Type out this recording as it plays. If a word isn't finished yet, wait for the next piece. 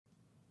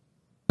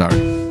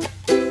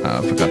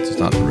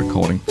start the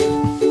recording.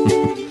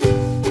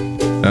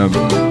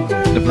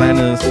 The plan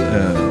is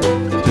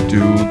to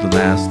do the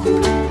last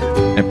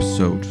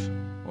episode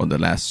or the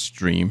last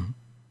stream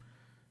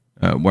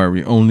where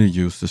we only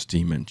use the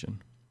Steam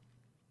engine.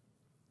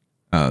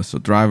 So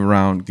drive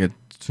around, get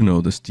to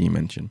know the Steam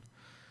engine.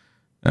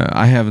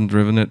 I haven't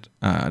driven it.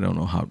 I don't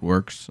know how it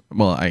works.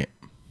 Well, I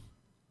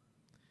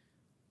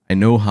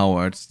know how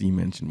our Steam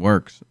engine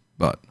works,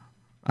 but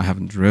I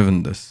haven't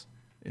driven this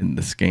in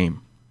this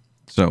game.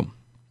 So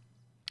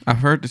I've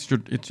heard it's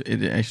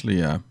actually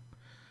a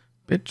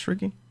bit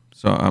tricky.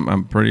 So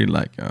I'm pretty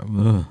like I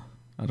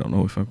don't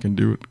know if I can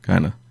do it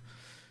kind of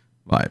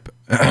vibe.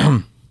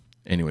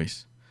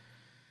 Anyways,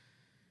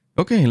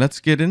 okay, let's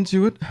get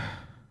into it.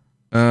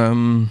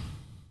 I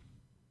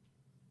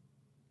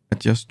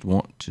just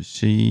want to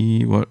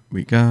see what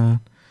we got.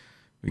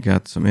 We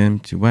got some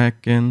empty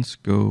wagons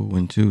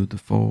going to the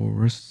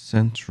forest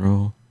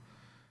central.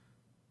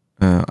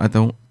 I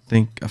don't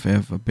think I've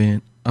ever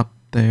been up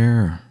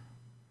there.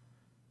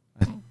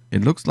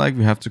 It looks like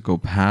we have to go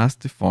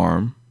past the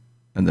farm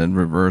and then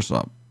reverse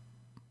up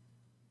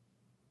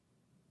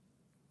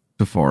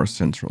to forest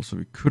central. So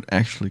we could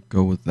actually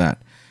go with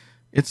that.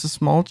 It's a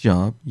small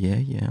job.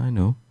 Yeah, I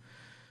know.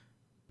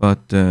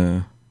 But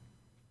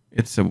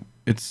it's a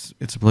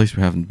place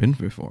we haven't been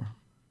before.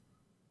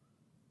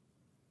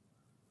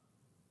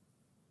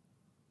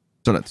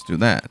 So let's do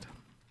that.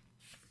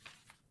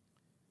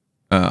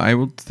 I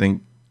would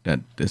think that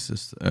this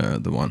is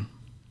the one.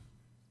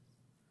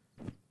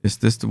 Is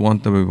this the one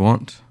that we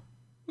want?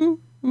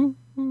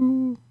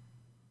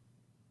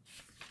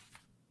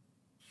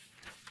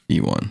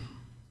 E1.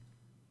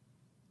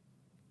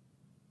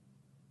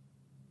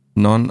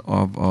 None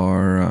of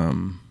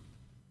our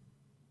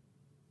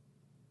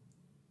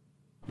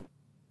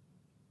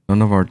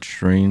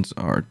trains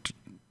are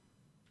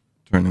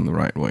turning the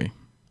right way.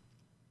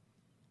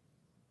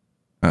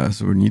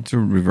 So we need to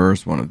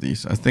reverse one of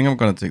these. I think I'm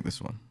gonna take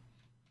this one.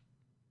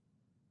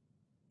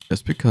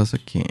 Just because I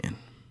can.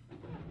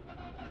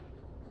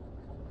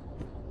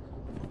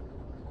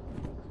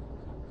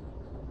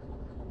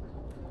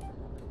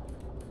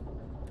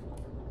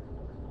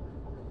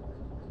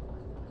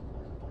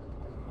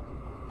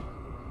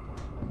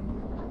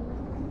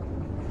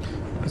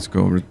 Let's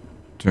go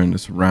turn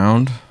this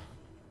around.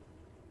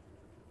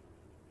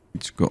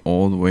 Let's go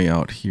all the way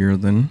out here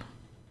then.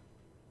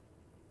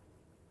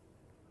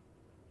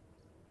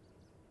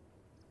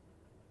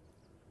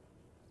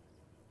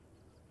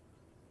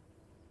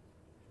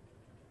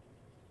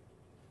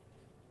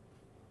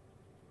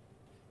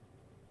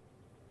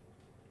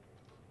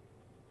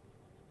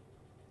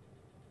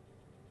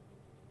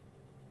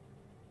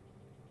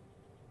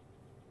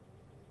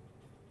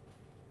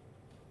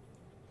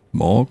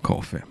 More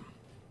coffee.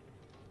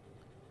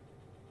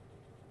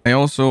 I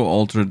also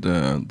altered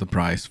the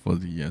price for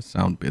the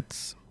sound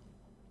bits.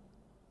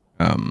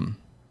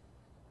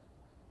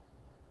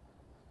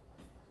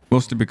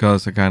 Mostly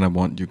because I kind of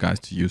want you guys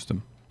to use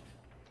them.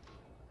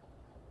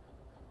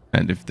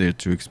 And if they're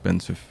too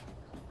expensive,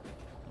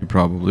 you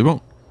probably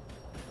won't.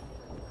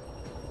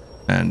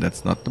 And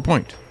that's not the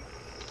point.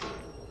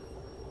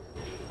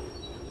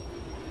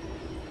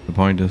 The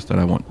point is that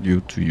I want you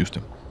to use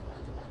them.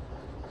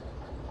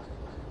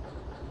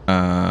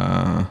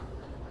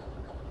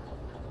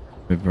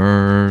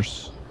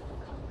 Reverse.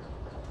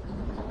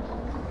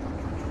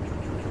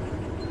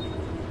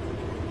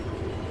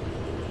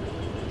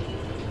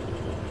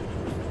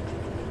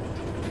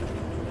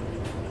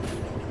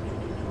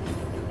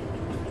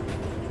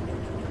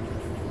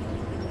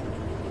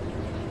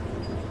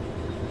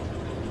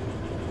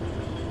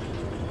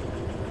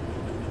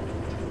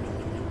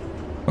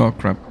 Oh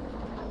crap.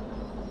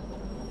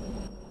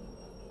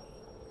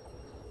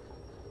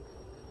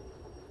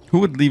 Who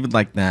would leave it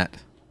like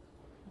that?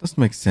 Doesn't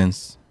make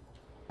sense.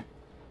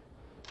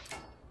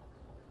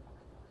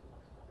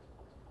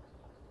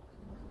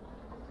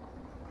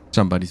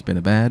 Somebody's been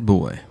a bad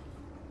boy.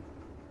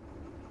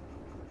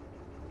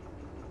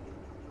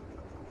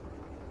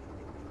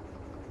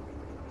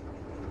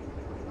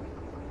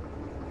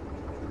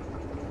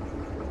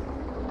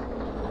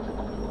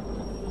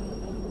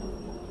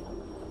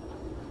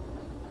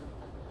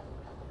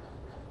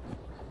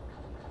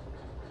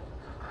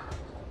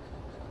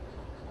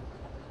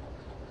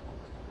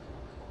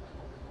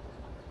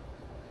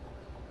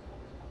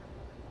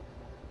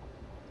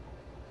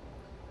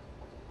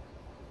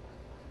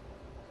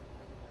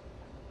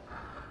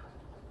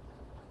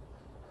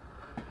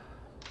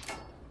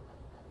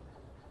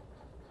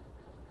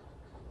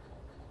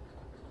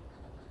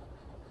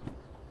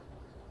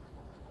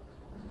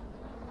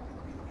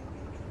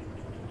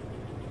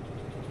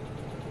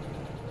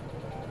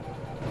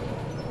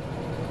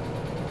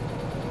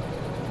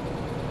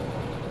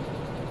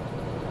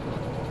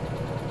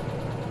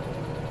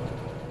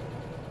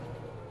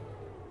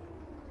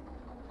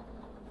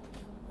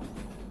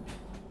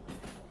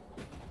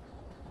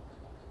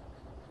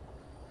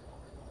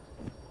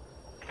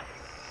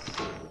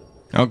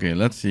 Okay,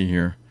 let's see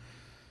here.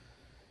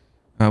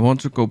 I want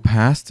to go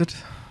past it.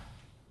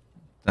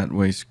 That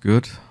way's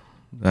good.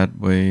 that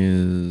way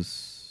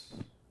is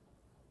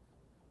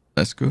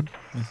less good,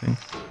 I think.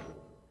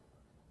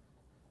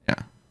 Yeah.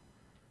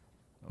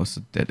 That was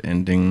a dead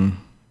ending.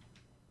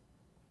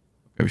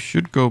 Okay, we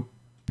should go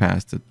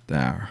past it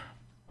there.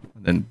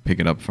 And then pick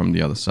it up from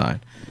the other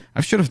side.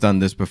 I should have done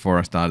this before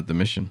I started the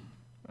mission.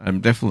 I'm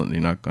definitely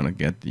not going to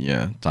get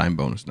the time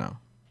bonus now.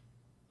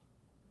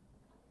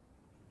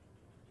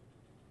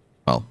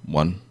 Well,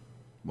 one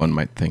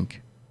might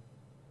think.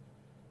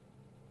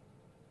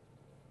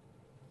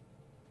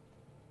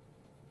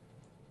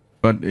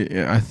 But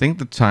I think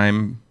the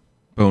time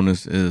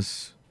bonus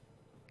is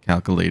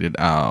calculated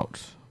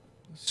out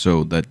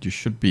so that you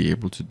should be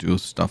able to do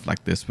stuff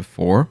like this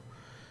before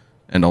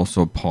and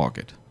also park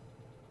it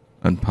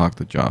and park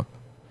the job.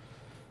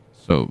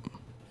 So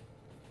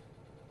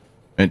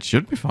it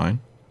should be fine.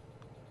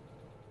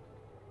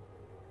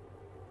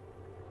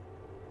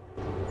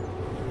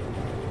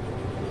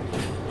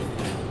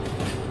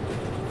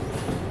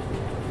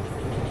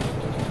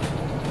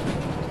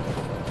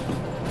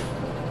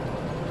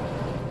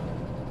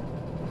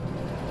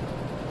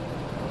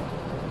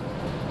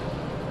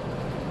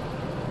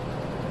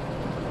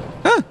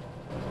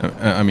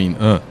 I mean,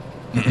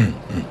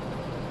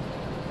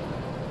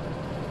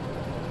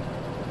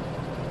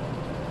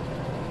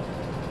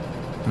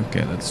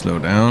 Okay, let's slow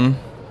down.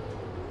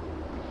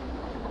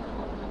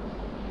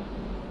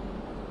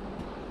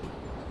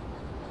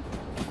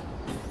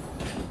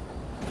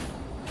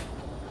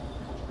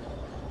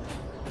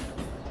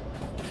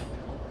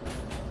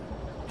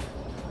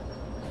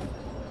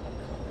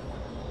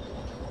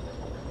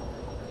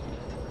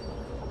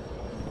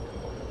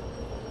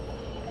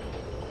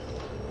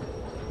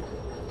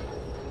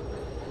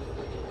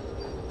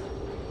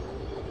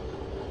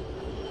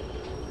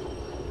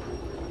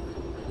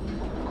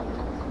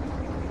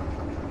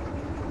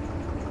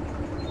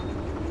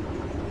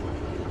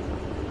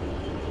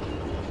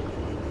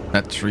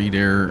 That tree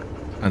there,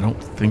 I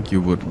don't think you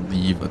would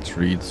leave a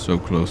tree so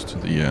close to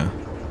the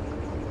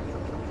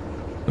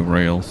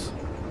rails.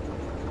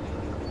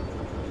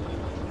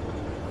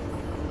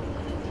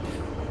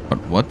 But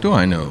what do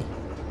I know?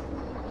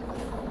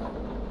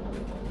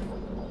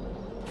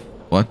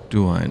 What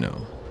do I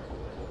know?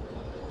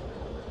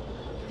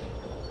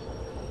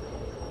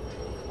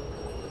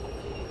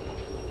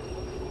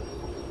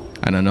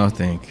 I don't know, I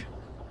think.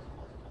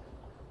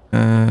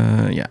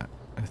 Yeah,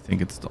 I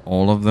think it's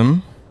all of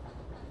them.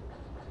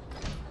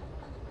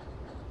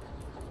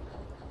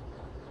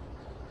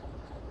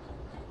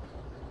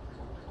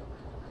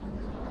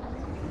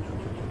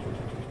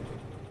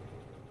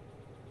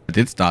 I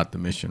did start the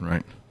mission,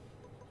 right?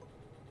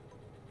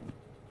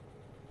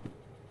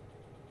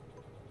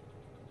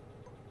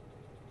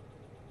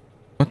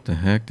 What the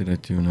heck did I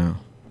do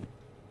now?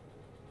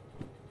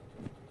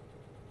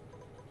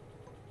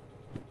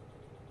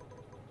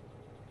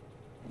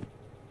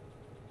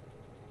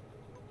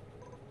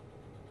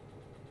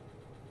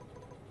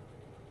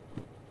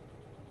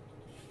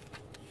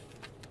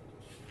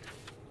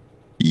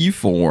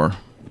 E4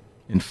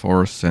 in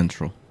Forest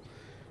Central.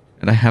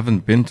 And I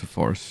haven't been to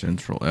Forest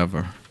Central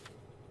ever.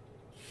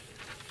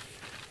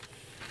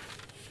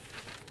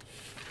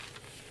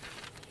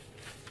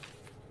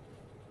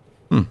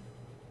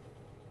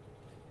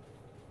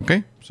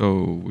 Okay,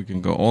 so we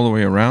can go all the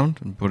way around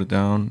and put it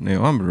down.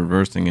 Now I'm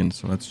reversing in,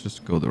 so let's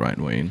just go the right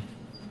way in.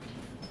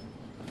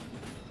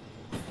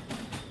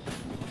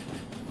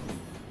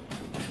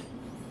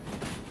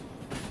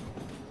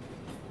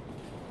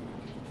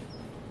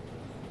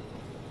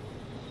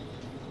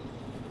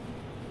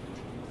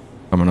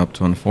 Coming up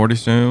to 140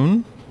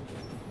 soon.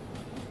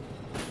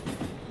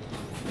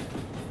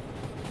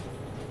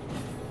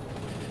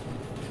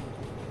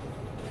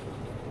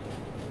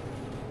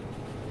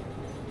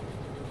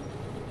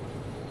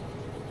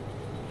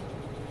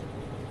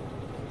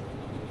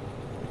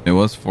 It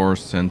was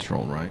Forest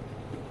Central, right?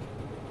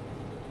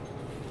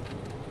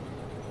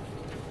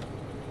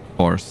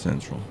 Forest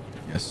Central,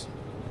 yes.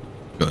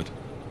 Good.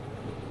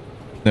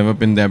 Never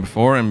been there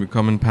before, and we're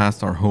coming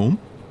past our home.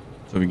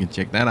 So we can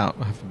check that out.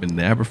 I haven't been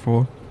there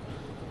before.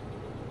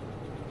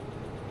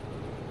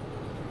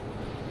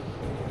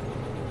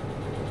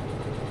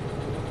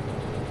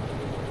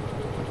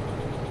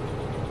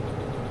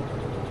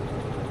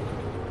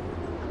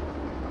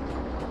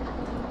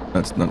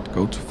 Let's not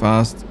go too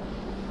fast.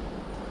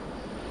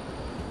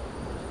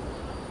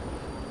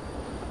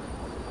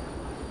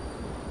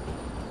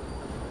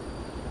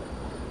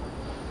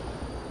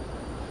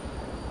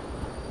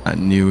 I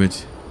knew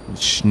it.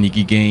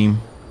 Sneaky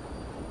game.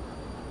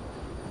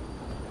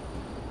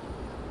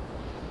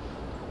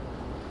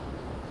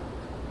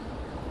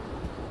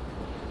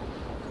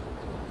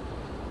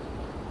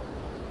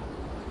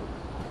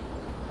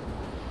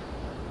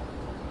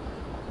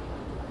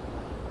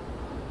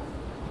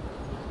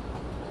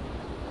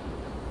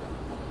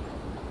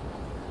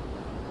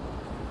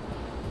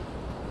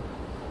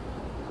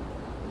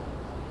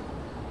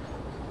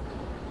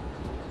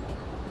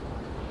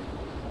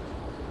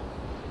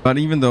 But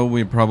even though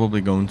we're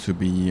probably going to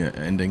be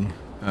ending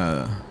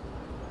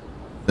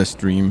the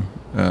stream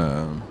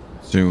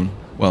soon,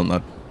 well,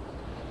 not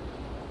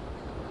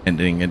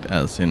ending it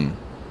as in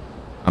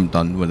I'm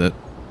done with it.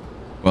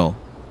 Well,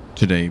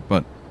 today,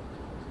 but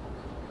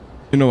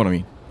you know what I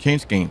mean.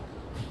 Change game.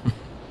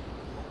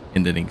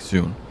 Ending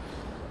soon.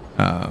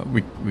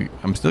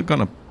 I'm still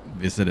gonna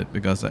visit it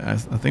because I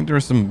think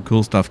there's some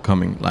cool stuff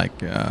coming,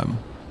 like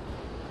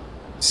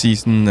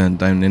season and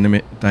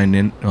dynamic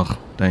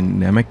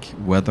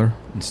weather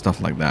and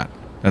stuff like that.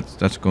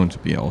 That's going to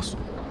be awesome.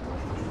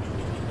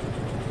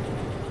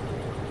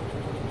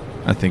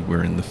 I think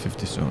we're in the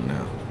 50 zone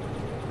now.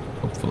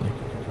 Hopefully.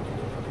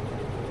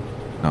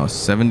 Now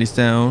 70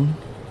 down.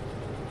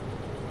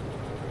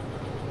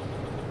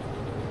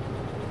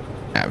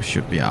 Yeah, we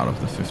should be out of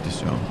the 50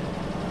 zone.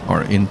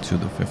 Or into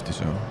the 50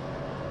 zone.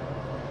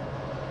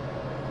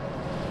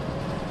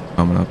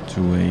 Coming up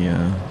to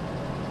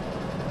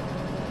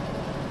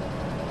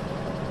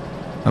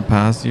a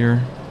pass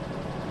here.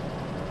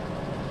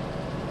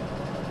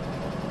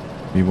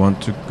 We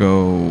want to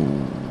go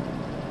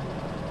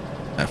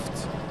left.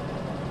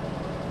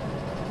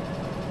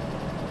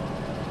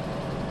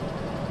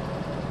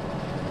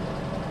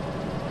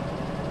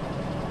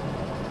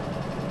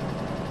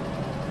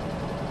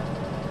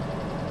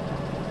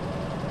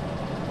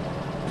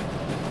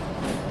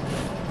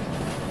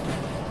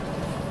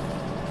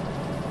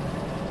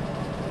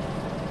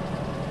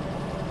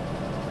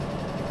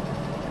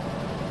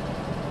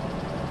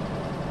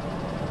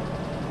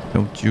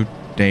 Don't you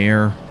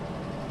dare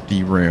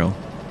derail.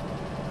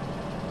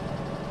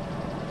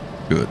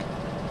 Good.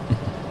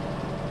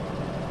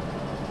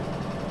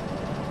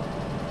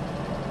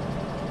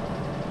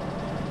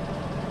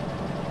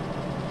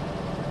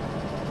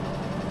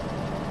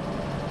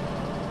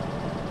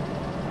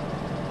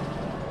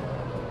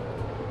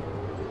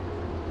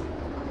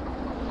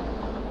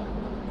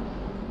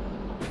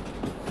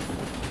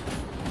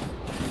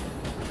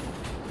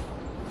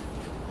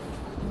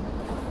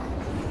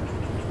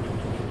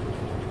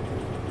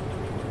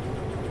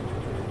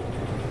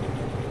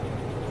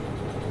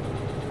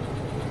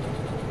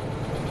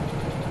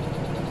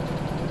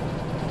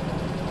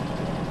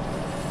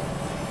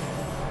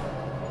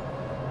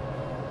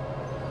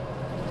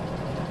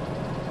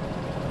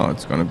 Oh,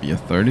 it's gonna be a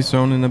 30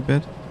 zone in a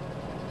bit.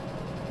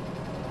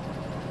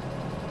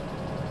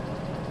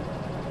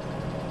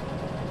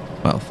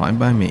 Well, fine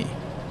by me.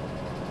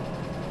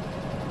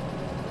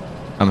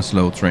 I'm a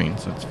slow train,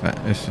 so it's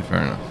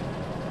fair enough.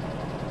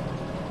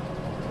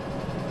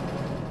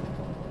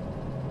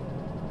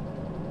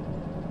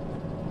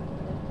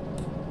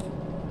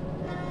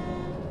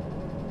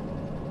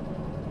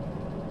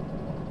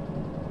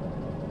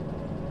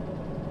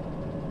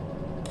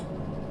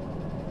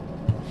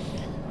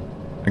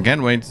 I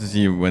can't wait to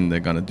see when they're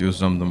gonna do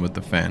something with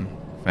the fan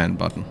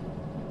button.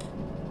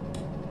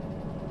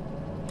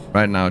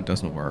 Right now it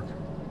doesn't work.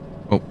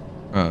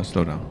 Oh,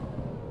 slow down.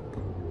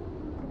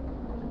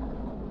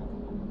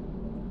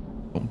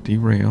 Don't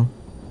derail.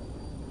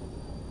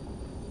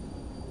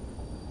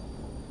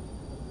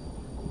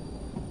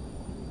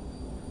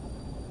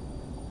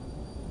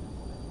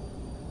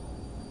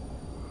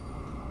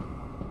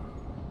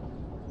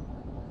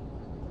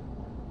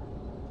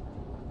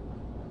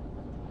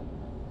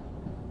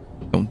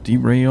 Don't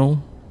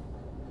derail.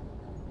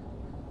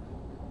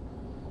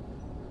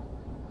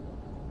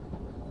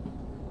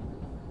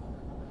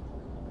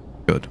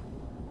 Good.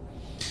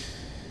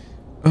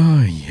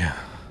 Oh, yeah.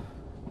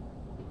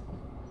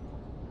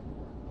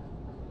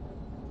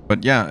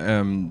 But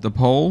yeah, the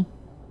poll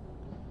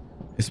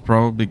is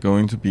probably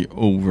going to be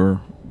over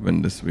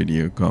when this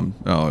video comes,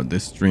 or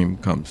this stream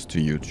comes to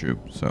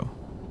YouTube. So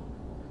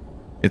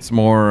it's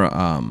more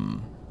a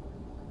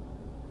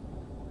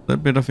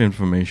little bit of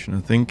information. I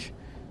think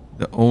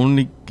the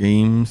only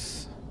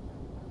games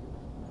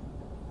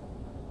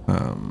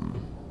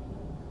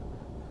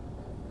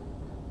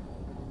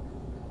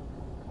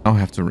I'll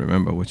have to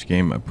remember which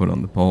game I put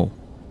on the poll.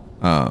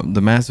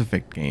 The Mass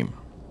Effect game.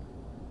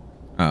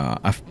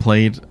 I've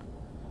played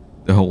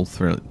the whole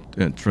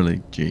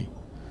trilogy,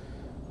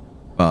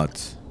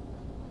 but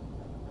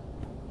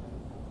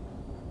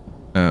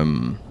I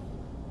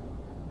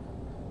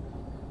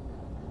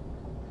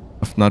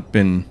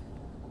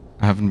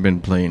haven't been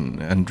playing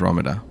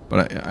Andromeda,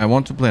 but I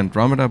want to play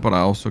Andromeda, but I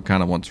also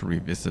kind of want to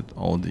revisit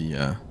all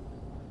the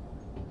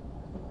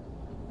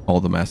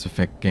Mass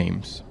Effect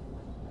games.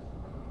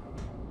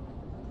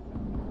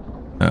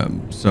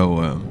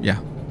 Yeah.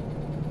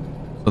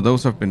 So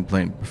those I've been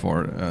playing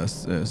before.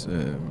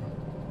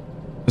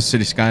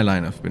 City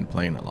Skyline I've been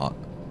playing a lot.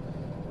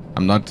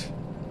 I'm not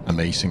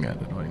amazing at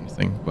it or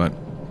anything, but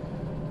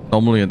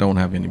normally I don't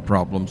have any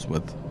problems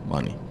with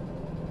money.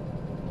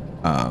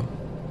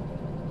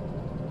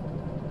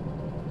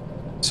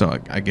 So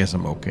I guess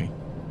I'm okay.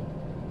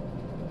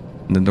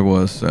 And then there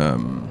was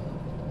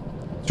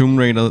Tomb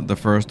Raider, the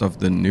first of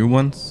the new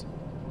ones,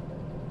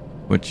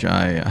 which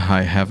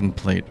I haven't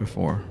played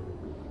before.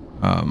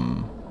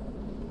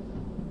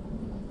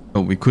 So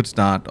we could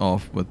start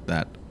off with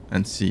that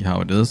and see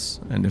how it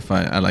is. And if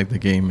I like the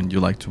game and you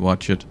like to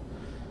watch it,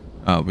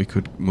 we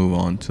could move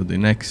on to the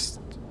next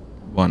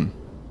one.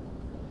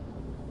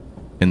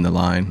 in the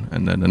line,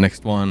 and then the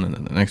next one, and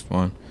then the next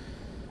one.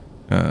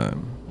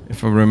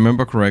 If I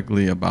remember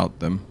correctly about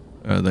them,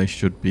 they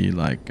should be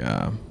like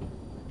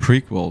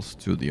prequels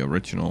to the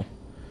original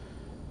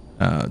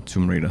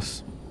Tomb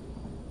Raiders.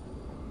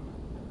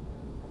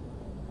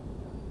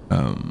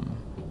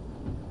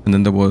 And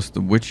then there was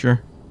The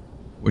Witcher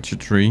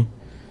 3.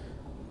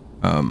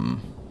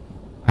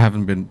 I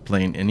haven't been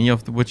playing any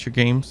of the Witcher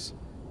games,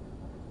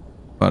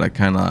 but I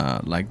kind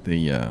of like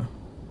the.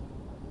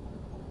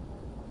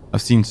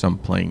 I've seen some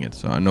playing it,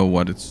 so I know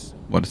what it's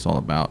all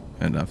about,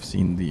 and I've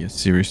seen the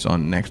series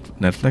on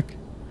Netflix,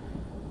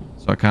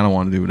 so I kind of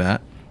want to do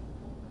that.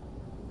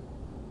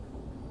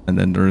 And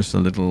then there's a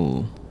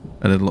little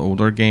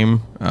older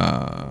game,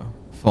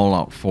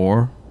 Fallout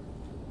 4,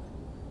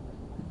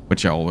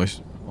 which I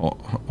always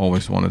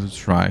wanted to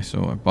try,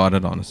 so I bought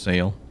it on a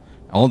sale.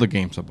 All the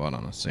games I bought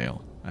on a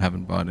sale. I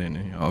haven't bought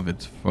any of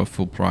it for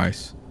full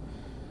price.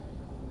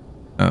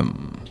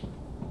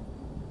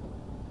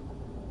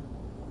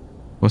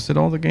 Was it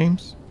all the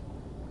games?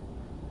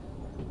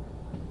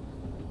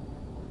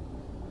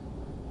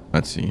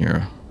 Let's see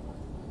here.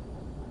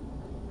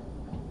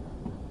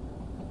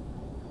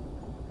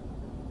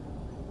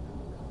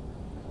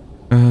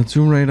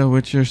 Tomb Raider,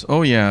 Witchers.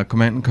 Oh yeah,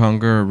 Command and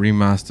Conquer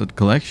Remastered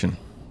Collection.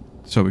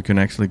 So we can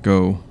actually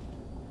go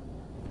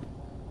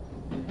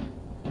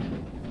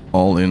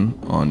all in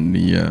on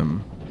the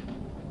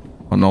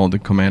on all the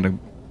Command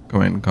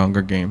and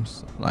Conquer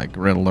games, like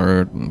Red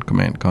Alert and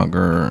Command and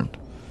Conquer and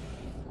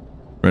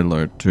Red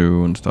Alert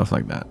 2 and stuff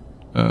like that.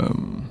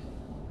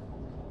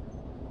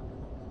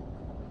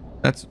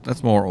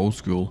 That's more old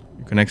school.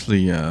 You can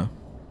actually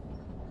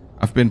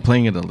I've been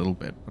playing it a little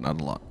bit, but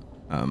not a lot.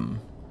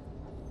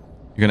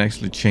 You can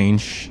actually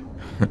change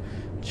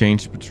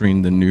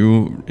between the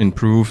new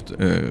improved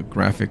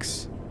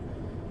graphics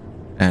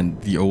and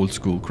the old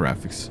school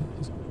graphics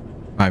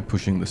by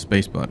pushing the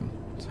space button.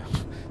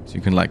 So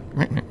you can like,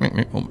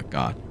 oh my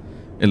god,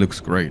 it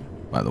looks great,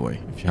 by the way,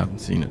 if you haven't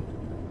seen it.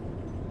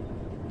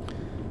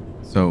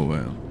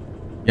 So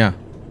yeah,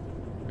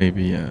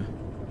 maybe I'll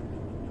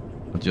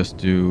just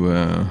do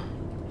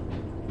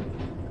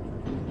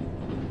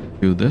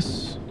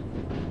this.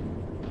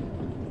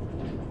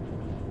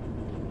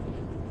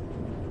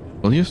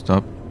 Will you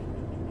stop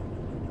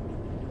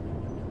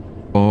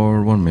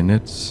for 1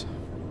 minute?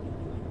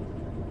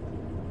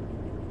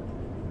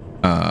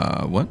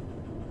 What?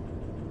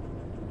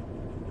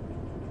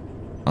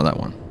 Oh, that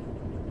one.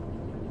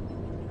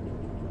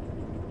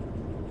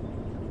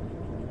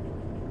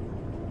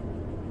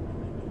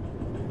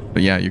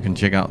 But yeah, you can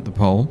check out the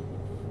poll.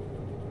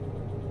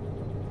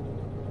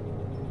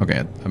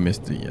 Okay, I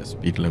missed the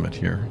speed limit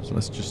here, so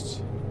let's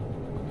just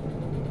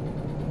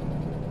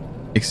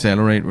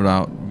accelerate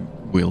without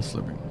wheel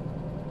slipping.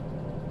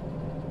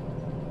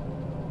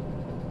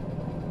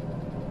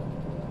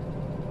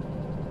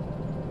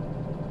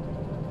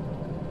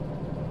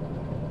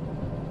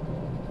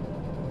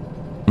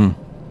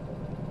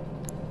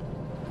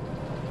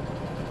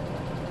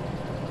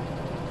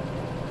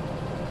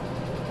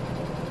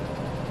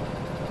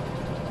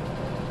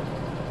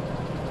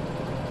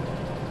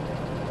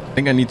 I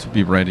think I need to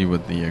be ready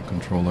with the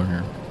controller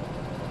here.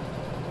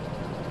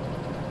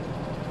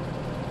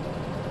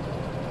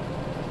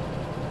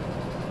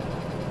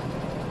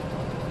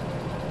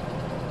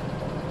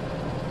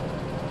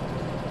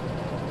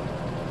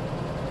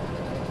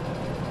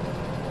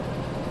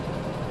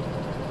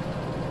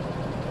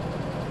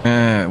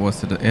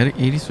 Was it an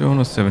 80 zone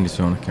or 70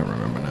 zone? I can't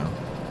remember now.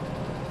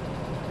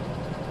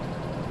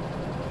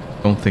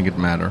 Don't think it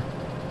matters.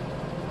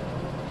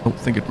 Don't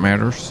think it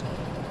matters.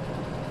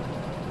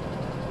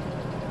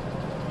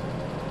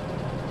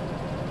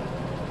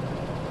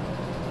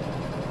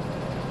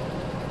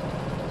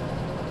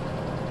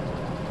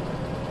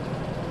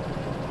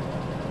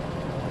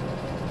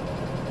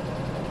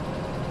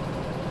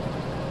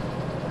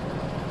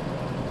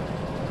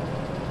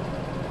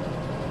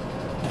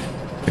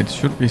 It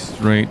should be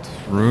straight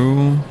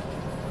through,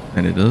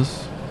 and it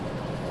is.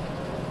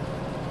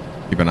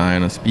 Keep an eye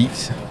on the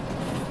speeds.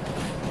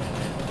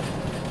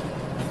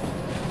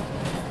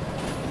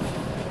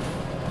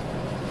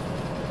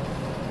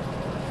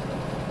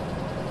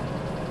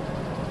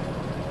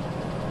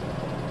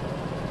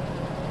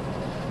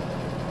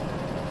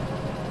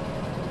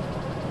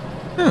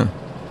 Huh.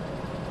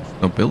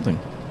 There's no building.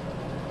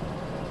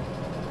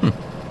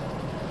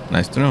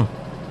 Nice to know.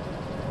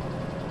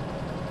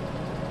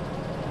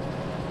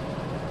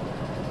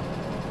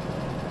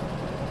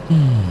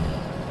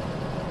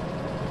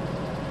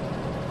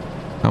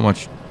 How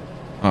much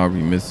are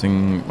we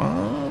missing?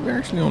 We're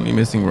actually only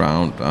missing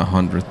around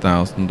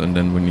 100,000, and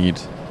then we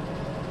need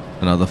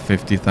another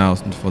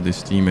 50,000 for the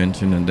steam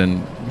engine, and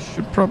then we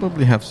should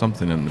probably have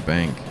something in the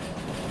bank.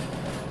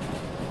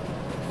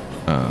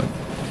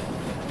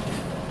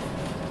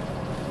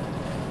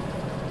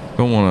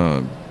 Don't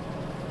want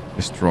to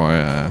destroy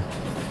a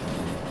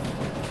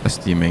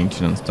steam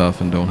engine and stuff,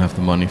 and don't have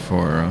the money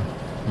for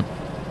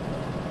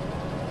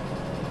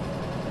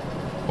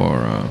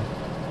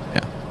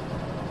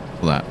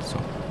that.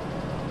 So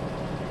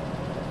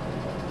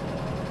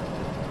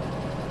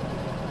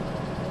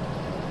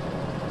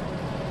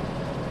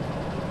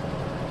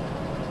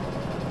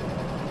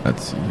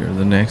Let's see here.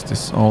 The next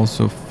is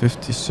also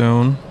 50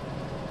 zone.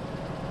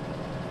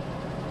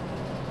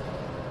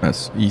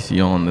 That's easy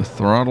on the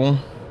throttle.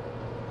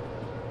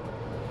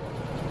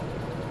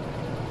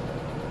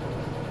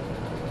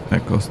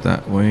 That goes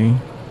that way.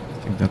 I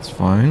think that's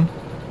fine.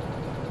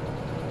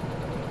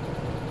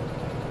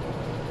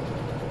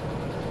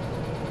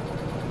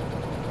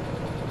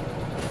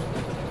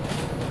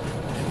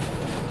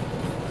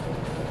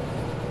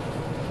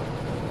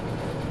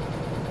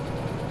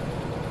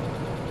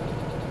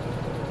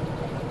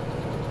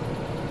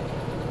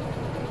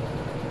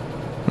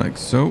 Like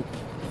so.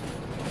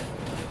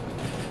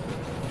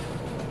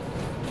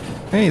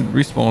 Hey, it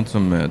respawned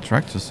some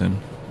tractors in.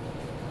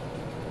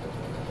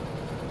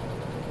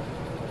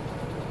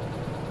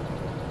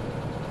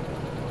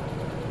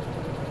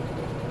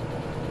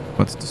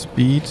 What's the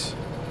speed?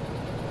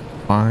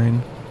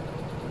 Fine.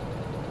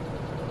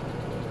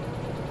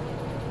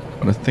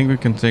 But I think we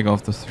can take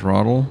off the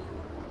throttle.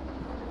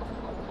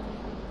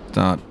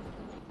 Start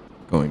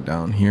going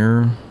down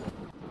here.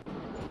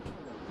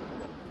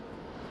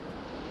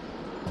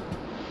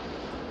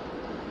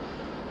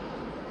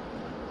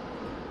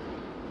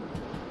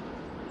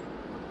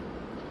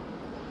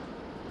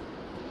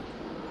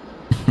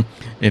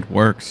 It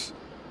works.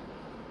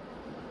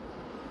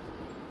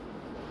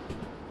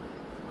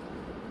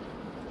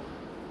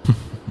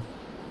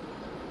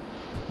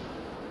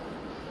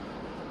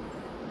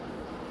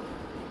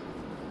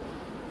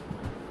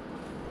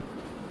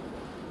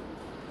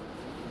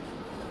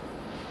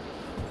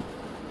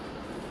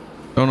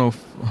 Don't know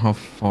how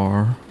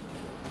far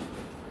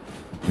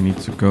we need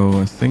to go.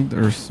 I think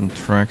there's some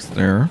tracks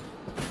there.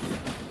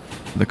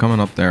 They're coming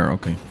up there.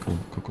 Okay,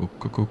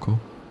 cool.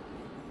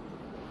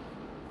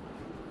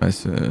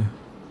 Nice.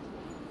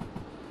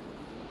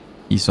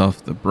 Ease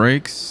off the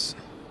brakes.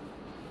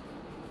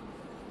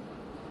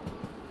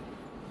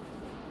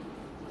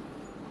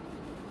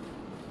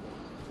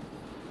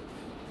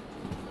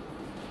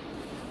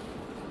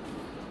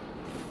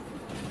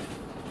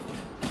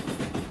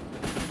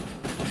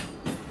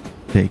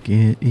 Take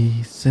it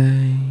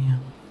easy.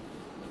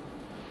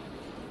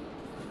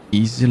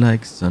 Easy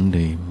like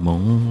Sunday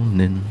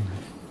morning.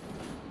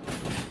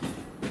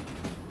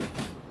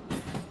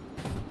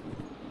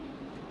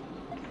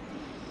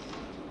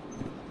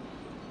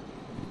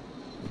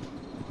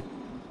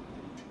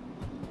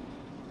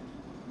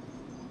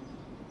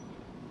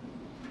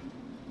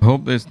 I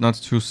hope it's not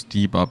too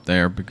steep up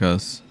there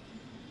because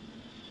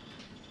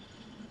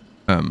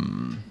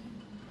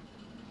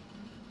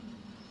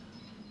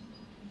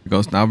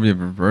now we're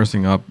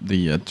reversing up.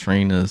 The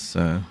train is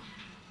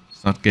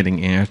it's not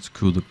getting air to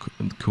cool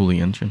the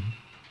engine.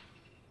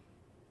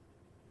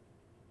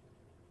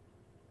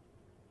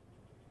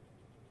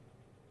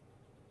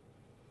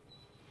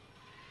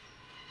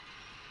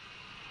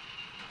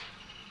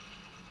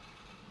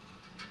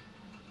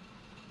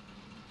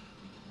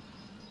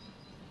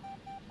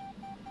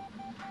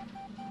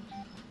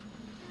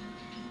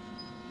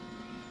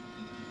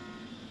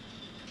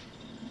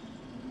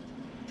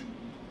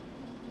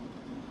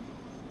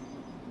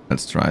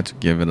 Let's try to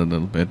give it a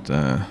little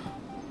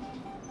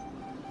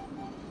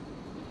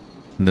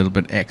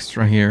bit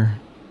extra here.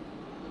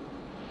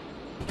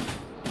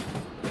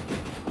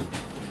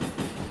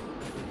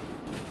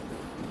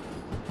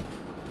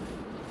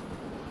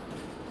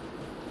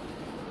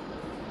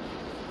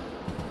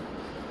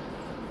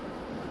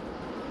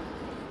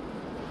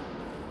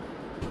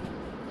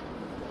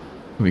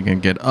 We can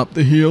get up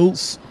the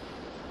hills.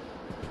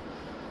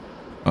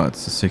 Oh,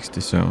 it's the 60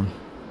 zone.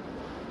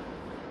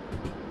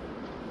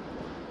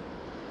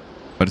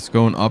 But it's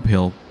going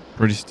uphill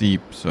pretty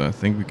steep, so I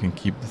think we can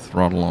keep the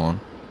throttle on.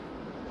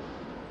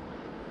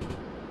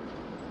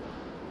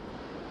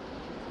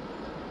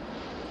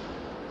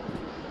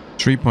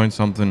 Three point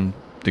something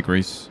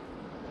degrees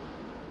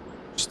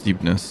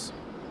steepness.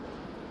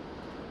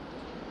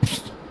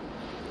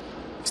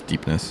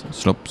 Steepness.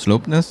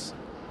 Slopeness.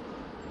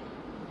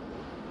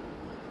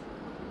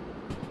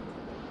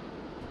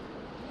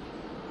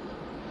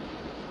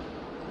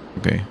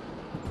 Okay.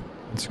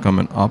 It's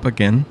coming up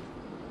again.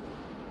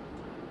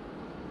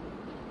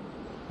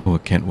 Oh, I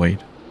can't wait.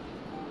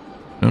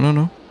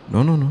 No.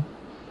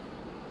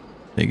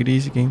 Take it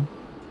easy, game.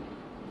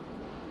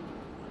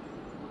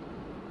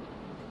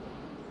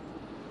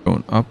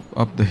 Going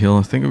up the hill.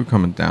 I think we're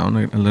coming down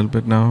a little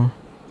bit now.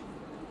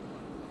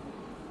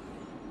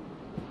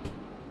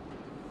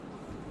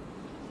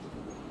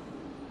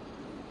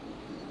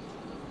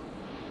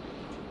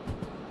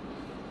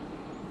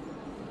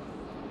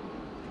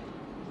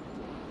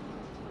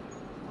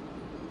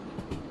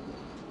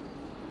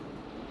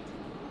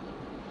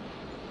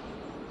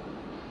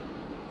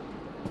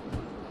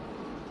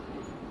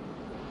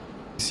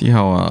 See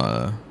how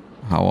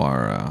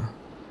our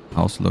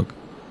house look.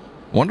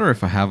 Wonder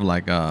if I have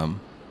like a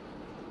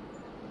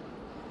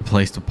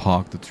place to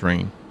park the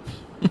train.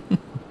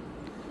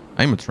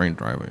 I'm a train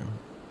driver.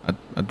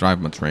 I drive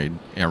my train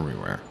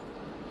everywhere.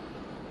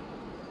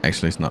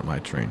 Actually, it's not my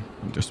train.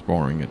 I'm just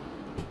borrowing it.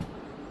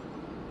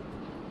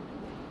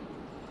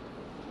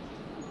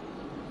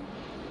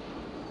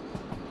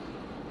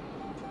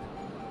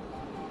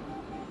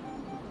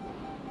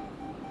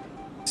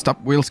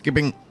 Stop wheel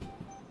skipping.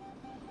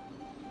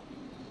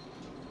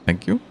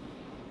 Thank you.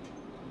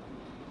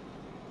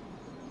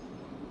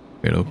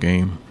 Fatal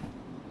game.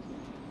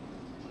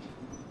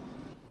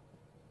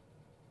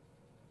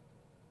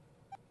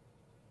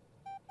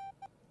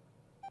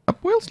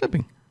 Stop wheel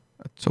slipping.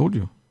 I told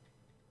you.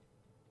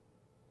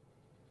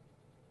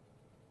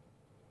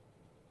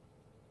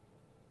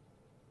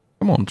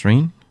 Come on,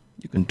 train.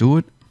 You can do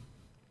it.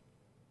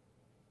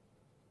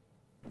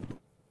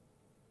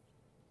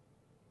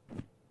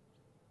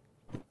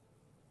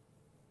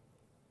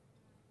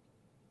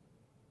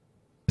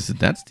 Is it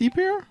that steep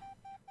here?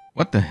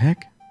 What the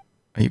heck?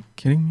 Are you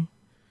kidding me?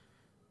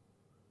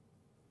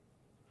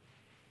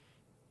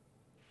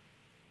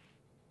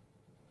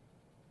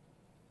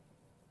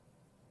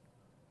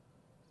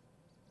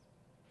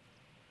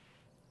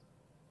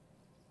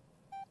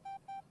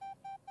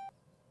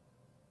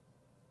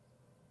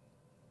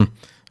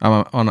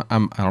 I'm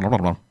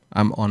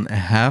on a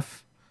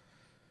half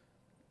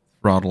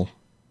throttle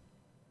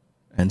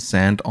and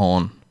sand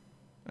on,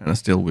 and I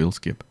still wheel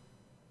skip.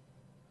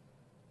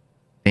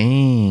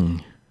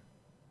 Dang,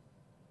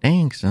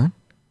 son.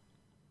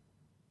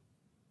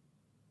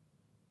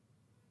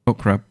 Oh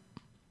crap!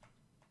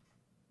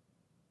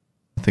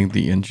 I think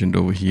the engine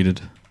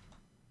overheated.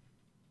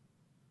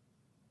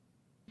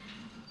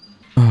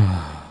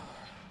 I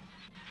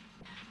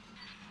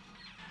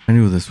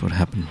knew this would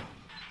happen.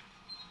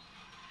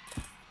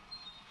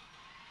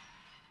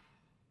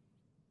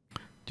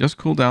 Just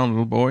cool down,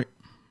 little boy.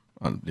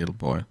 Little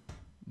boy.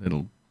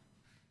 Little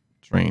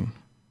train.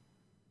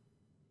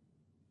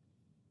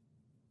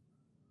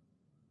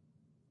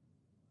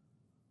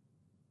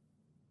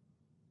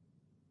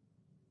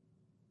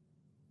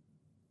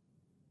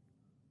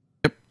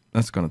 Yep,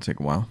 that's gonna take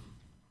a while.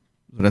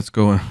 So let's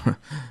go.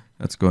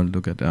 Let's go and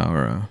look at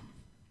our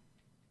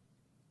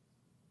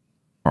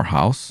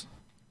house.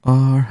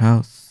 Our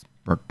house.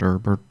 Burter,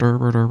 burter,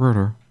 burter,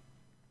 burter.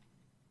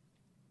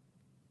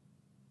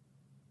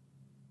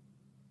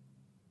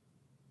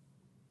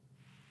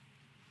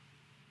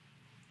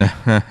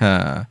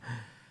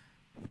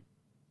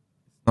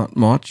 Not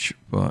much,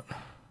 but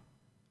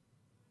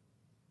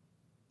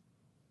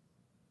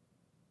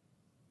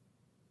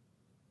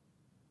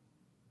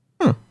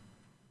huh.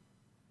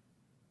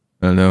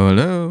 Hello,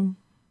 hello.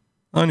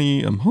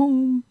 Honey, I'm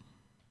home.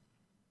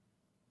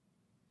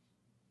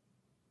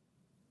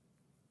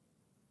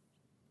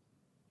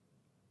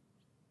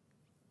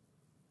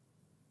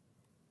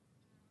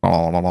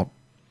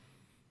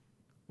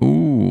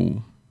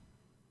 Ooh.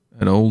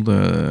 An old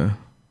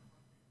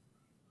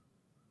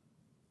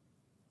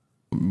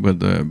with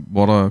the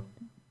water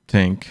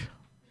tank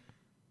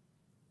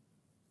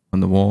on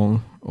the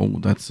wall. Oh,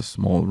 that's a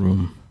small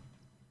room.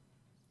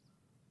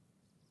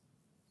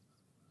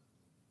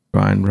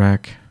 Grind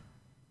rack.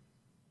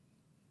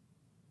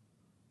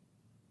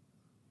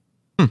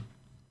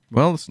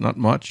 Well, it's not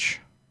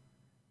much,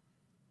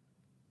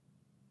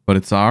 but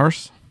it's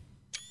ours.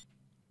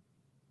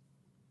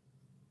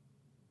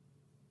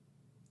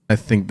 I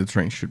think the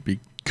train should be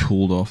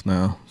cooled off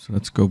now. So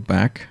let's go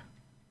back.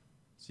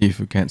 See if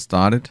we can't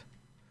start it.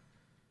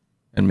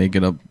 And make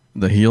it up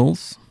the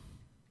hills.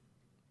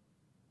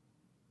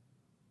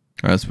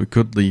 As we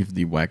could leave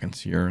the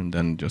wagons here and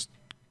then just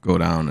go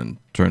down and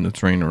turn the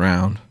train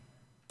around.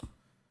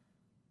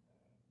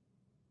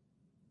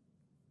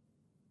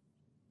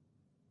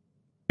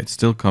 It's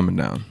still coming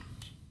down.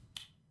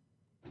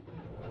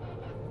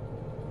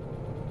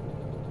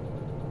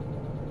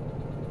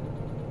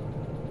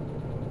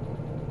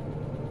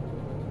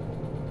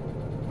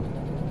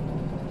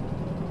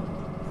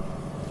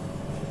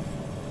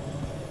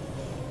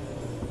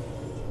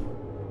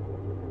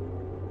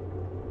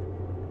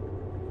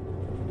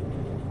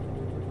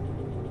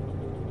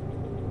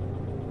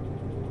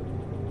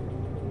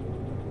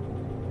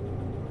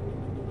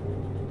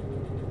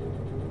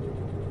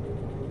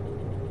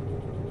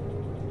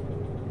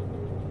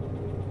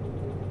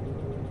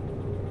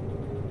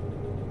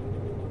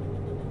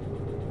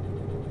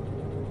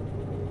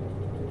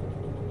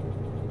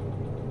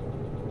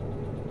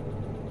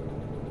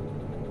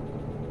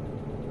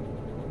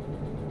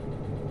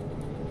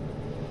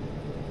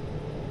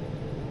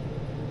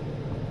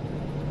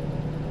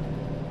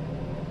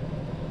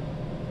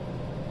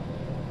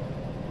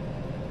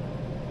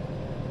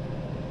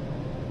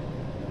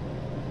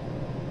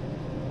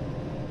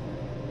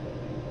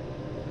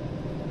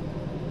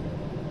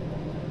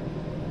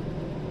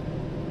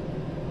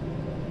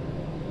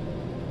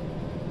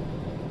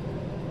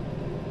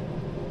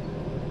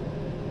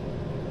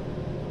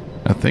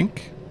 I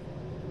think.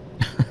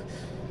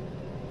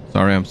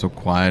 Sorry I'm so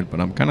quiet, but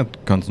I'm kind of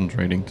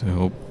concentrating to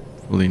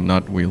hopefully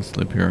not wheel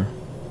slip here.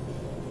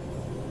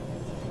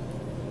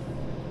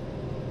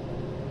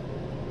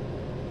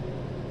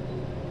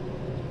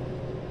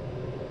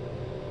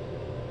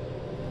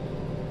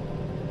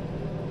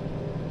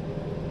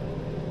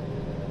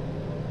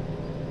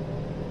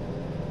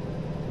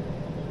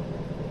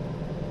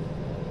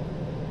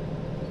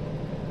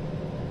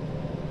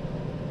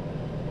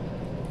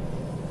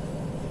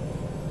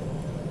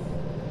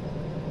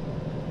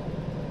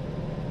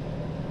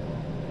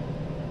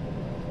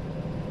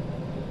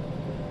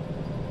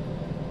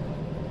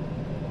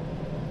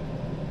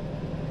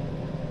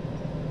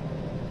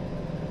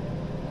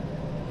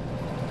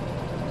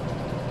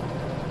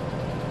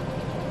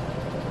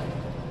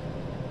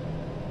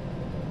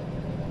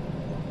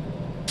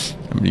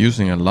 I'm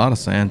using a lot of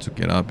sand to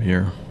get up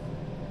here.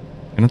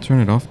 Can I turn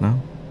it off now?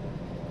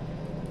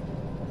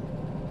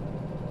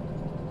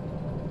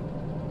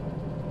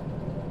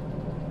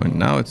 But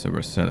now it's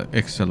a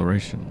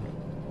acceleration.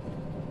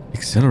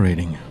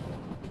 Accelerating.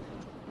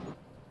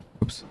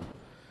 Oops.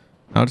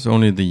 Now it's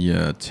only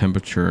the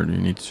temperature you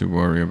need to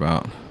worry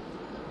about.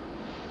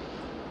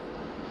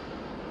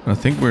 I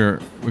think we're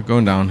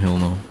going downhill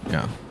now.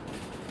 Yeah.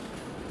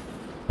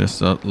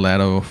 Just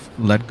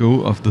let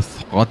go of the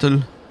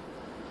throttle.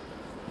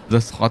 The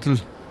throttle.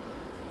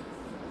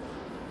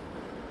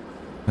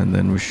 And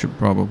then we should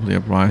probably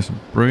apply some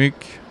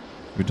brake.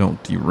 We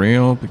don't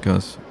derail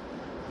because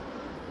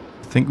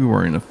I think we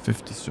were in a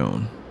 50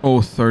 zone.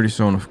 Oh, 30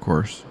 zone, of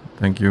course.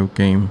 Thank you,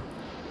 game.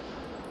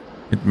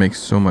 It makes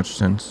so much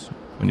sense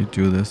when you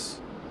do this.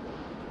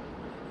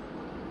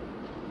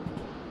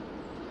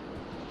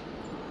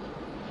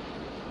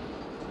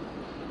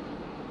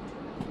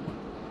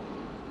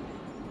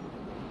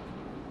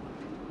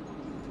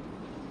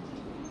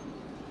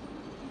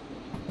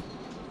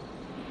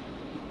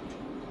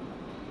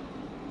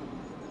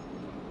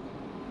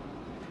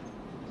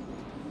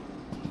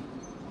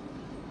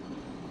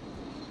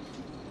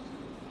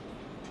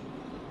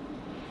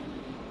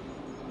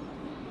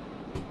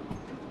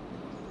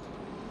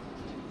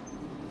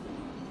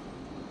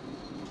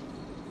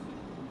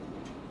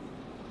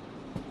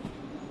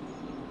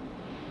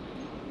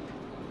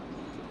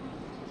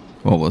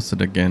 What was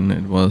it again?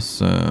 It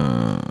was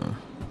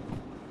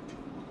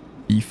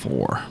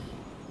E4.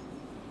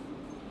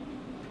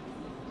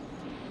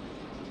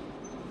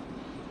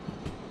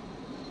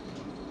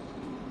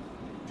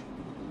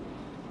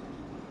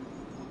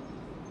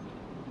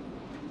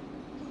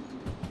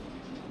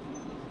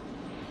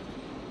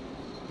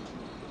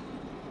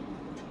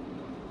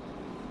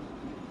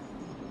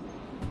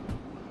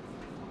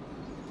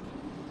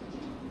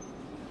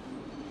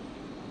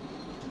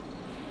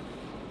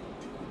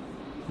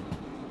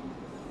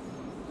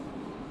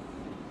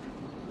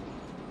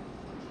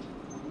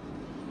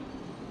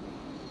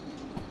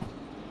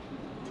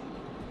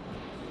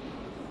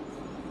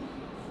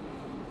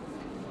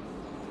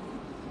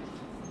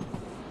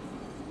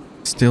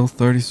 Still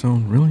 30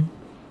 zone, really?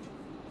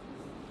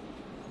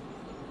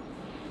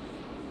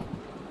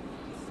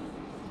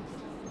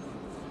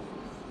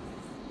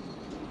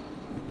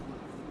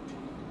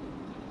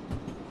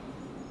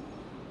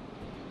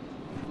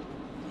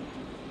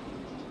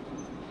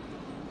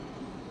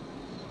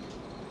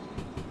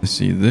 Let's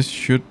see, this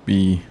should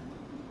be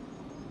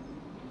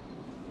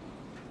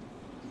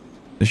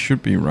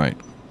right.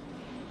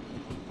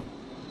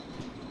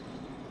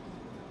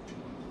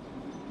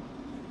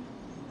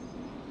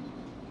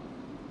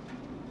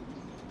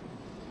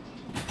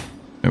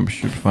 And we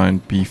should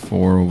find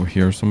B4 over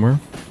here somewhere.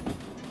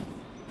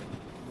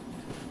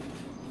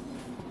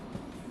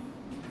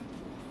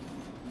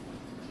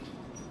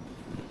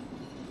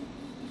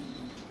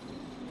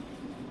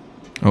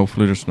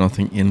 Hopefully there's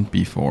nothing in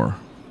B4.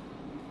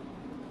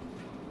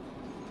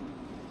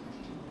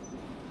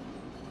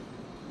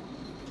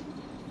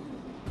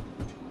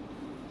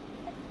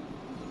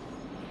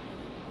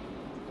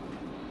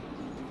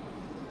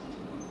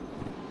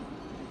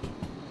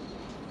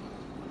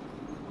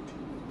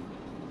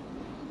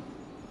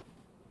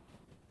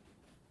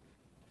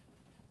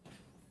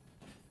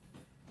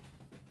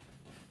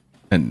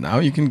 And now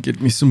you can get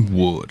me some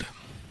wood.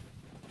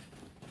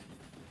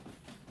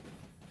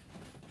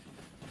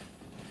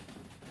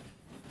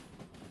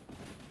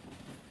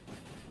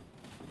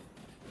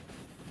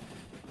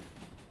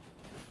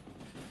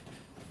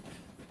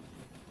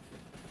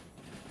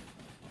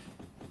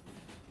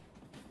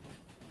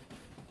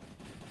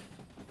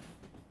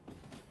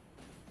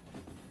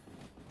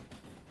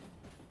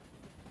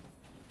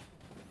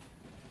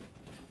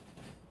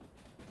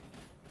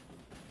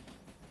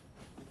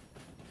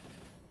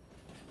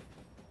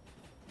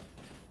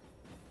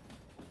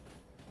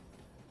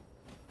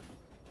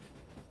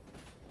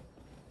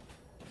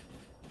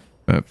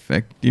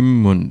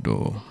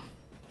 Perfectimundo.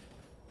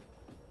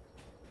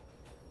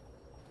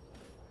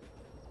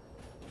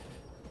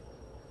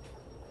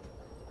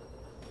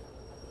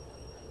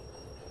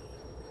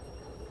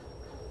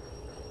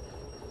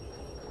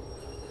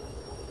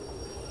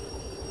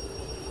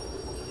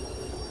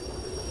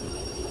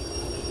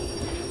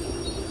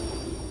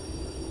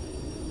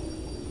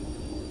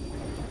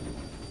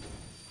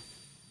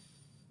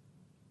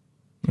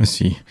 Let's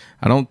see.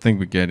 I don't think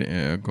we get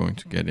going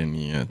to get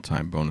any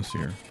time bonus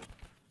here.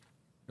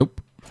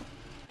 Nope.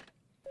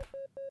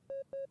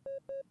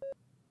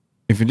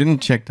 If we didn't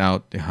check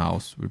out the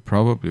house, we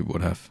probably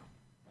would have.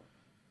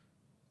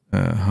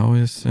 How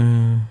is...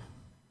 I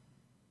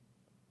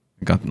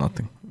got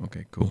nothing.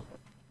 Okay, cool.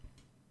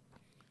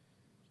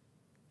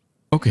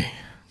 Okay,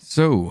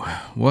 so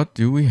what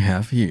do we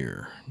have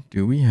here?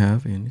 Do we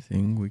have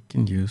anything we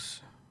can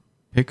use?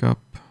 Pick up.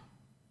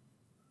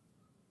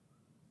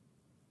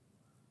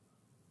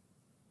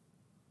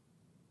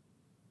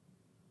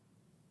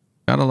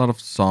 Got a lot of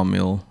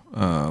sawmill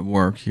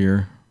work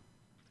here.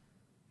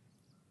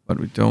 But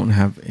we don't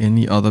have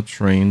any other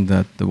train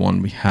that the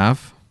one we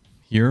have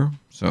here.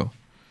 so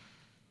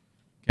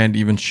can't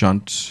even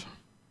shunt.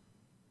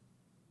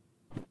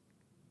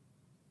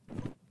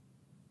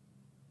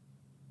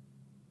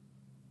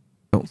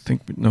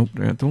 Nope,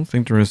 I don't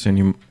think there is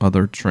any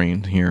other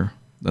train here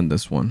than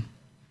this one.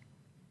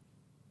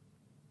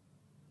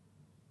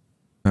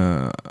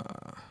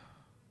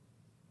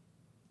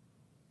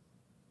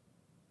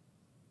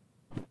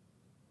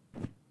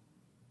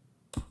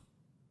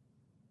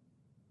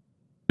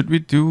 Should we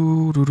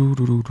do?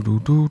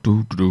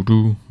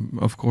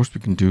 Of course,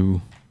 we can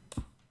do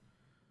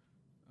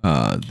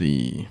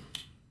the.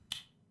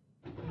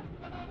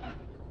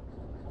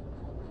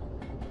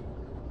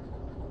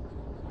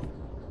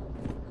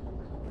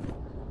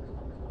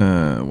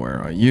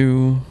 Where are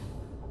you?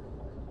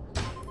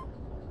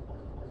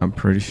 I'm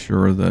pretty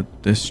sure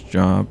that this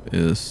job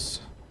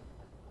is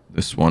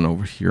this one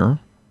over here.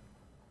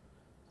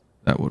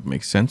 That would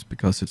make sense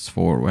because it's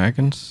 4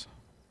 wagons.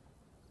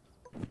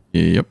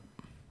 Yep.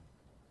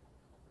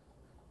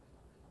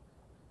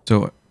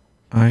 So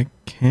I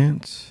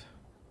can't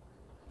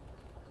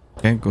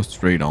go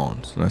straight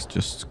on. So let's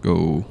just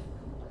go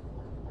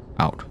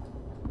out.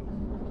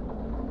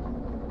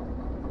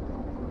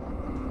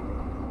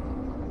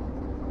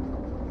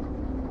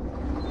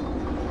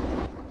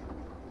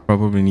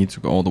 Probably need to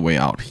go all the way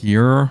out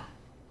here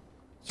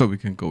so we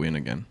can go in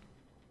again.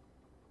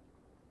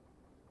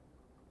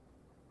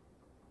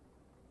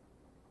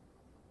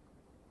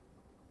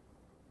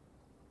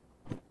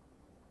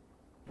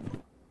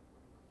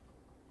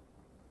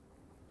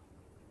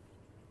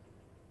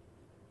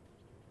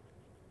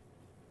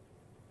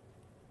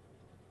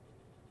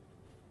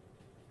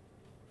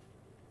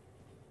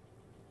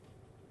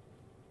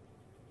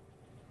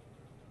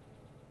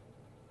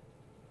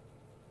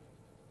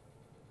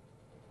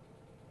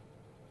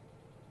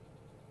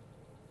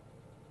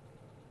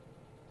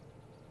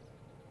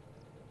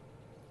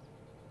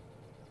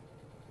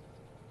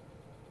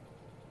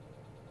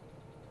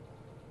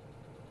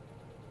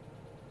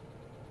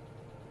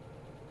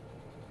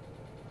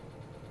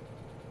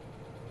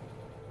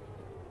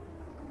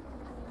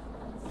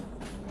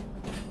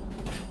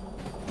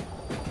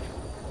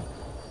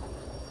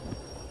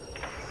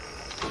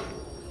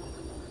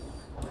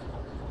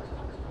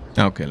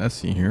 Okay, let's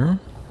see here.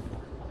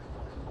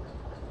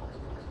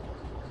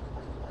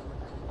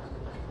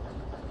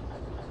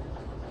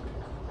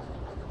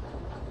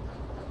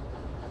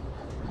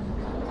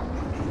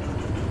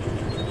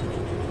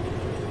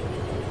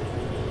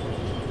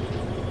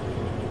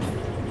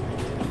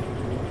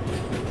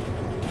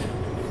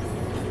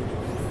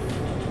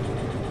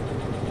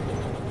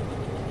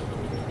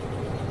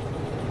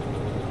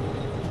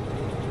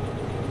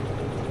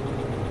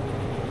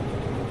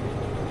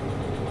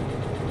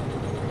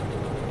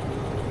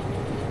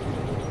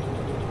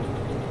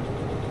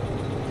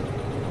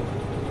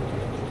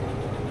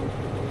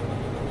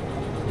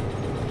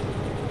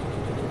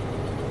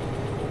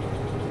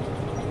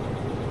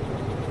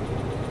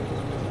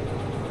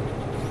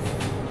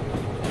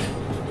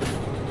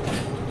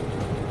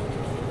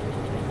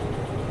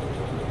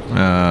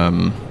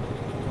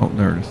 Oh,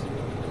 there it is.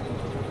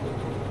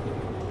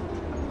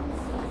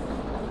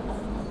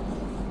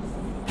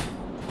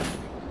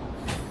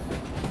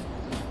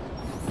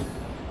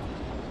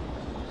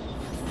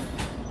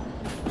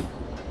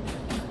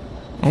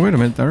 Oh, wait a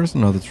minute. There is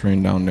another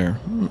train down there.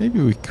 Maybe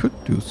we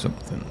could do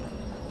something.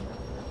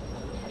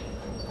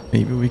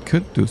 Maybe we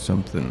could do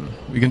something.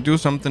 We can do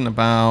something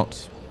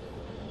about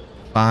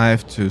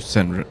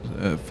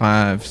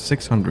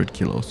 600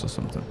 kilos or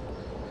something.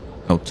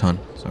 Oh, ton.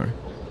 Sorry.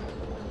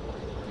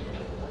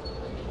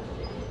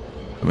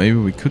 So maybe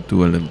we could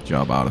do a little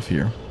job out of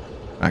here.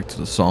 Back to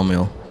the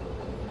sawmill.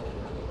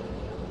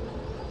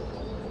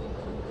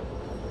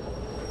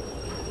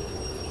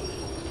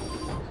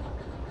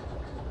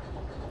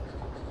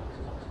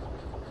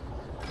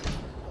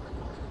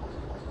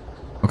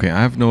 Okay,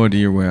 I have no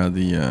idea where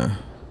the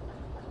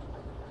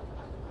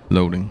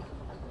loading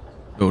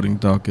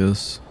dock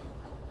is.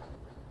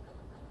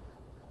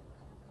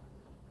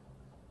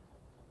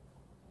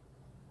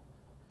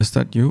 Is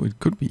that you? It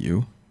could be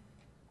you.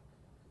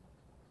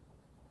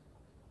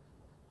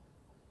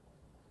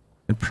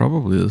 It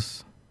probably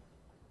is.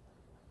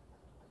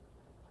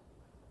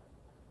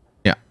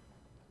 Yeah,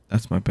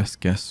 that's my best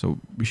guess. So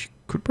we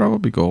could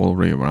probably go all the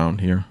way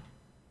around here.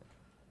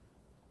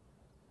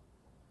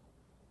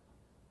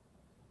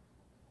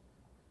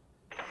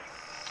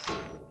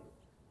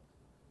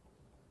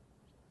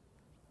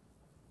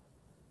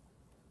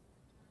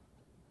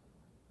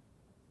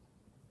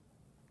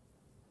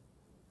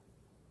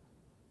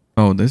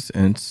 Oh, this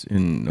ends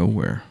in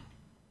nowhere.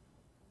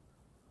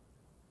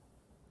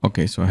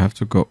 Okay, so I have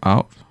to go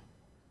out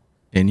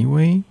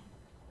anyway.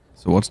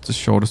 So what's the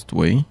shortest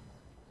way?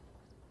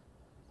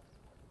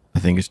 I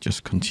think it's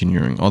just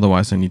continuing.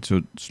 Otherwise, I need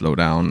to slow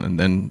down and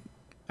then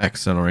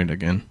accelerate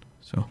again.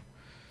 So.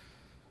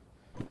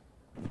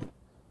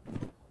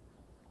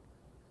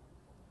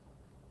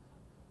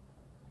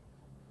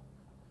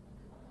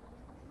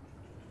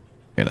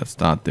 Okay, let's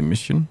start the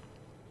mission.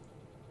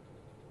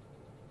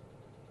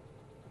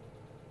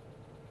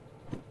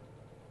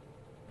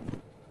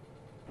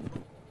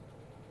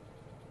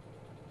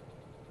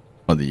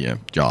 or the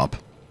job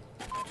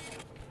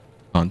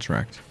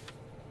contract.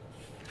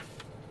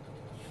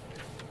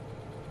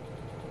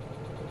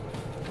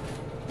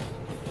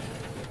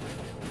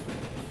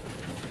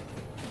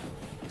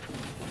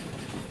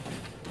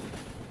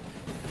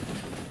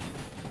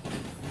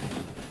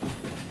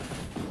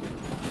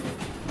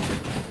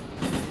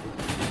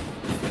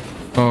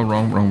 Oh,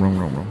 wrong.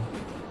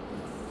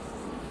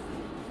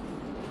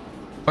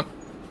 What?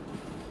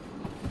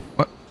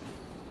 What?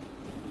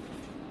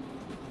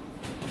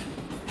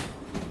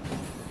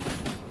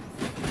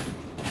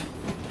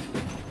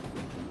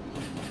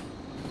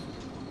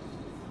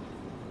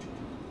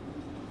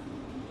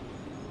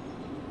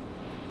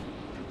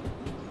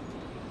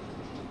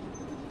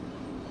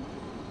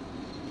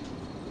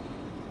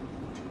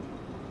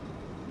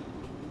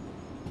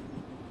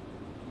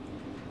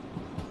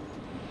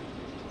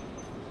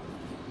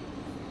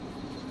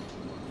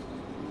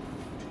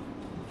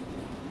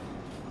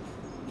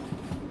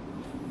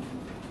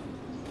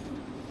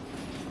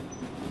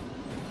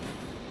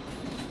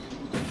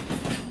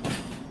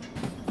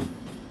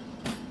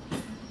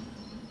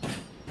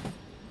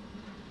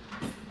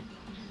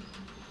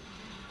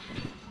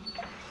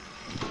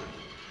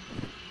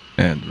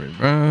 And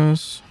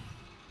reverse.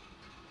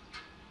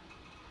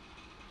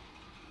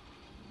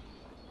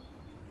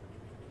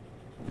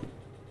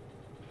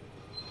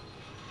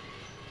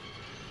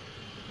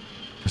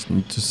 Just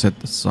need to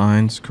set the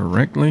signs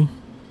correctly.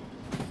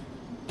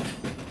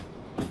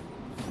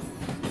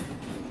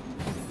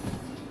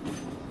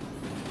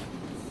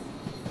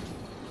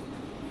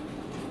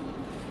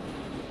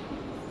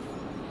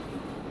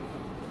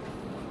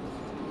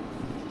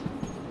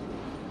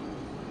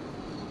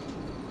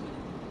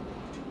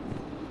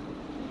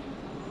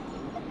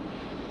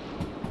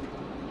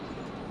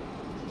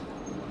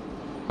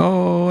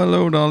 Oh,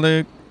 hello,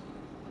 Dalek.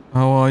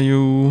 How are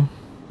you?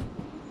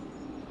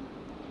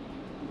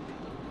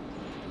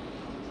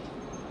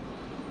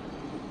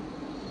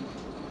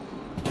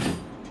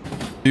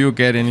 Do you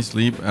get any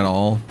sleep at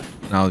all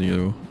now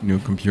your new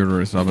computer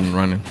is up and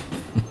running?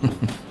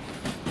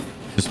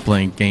 Just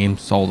playing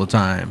games all the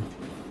time.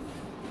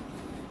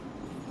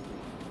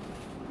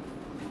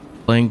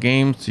 Playing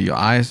games so your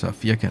eyes are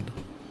vacant.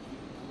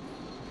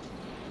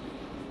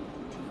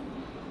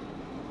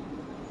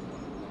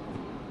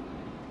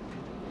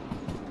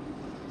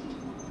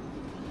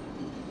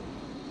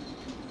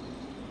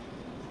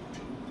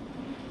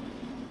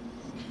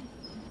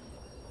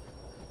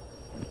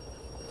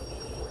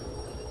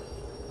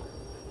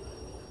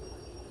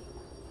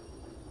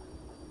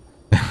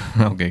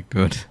 Okay,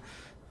 good.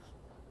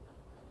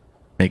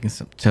 Making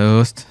some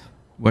toast.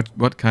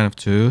 What kind of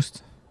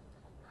toast?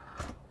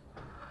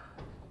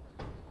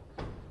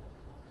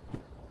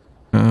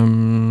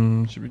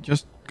 Should we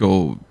just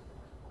go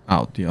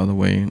out the other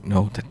way?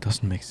 No, that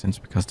doesn't make sense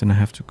because then I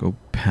have to go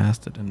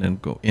past it and then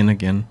go in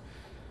again.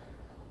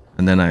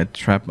 And then I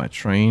trap my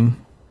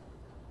train.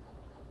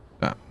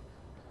 Yeah.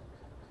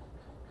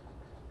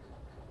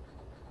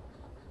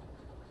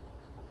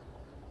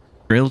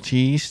 Grilled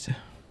cheese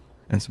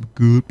and some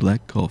good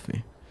black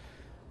coffee.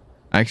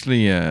 I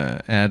actually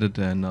added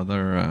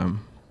another.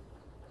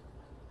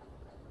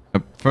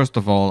 First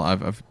of all,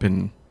 I've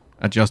been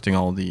adjusting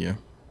all the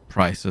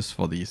prices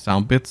for the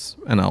sound bits,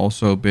 and I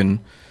also been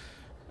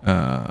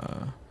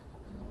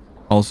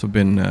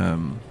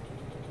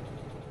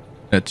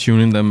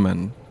tuning them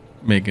and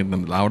making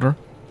them louder.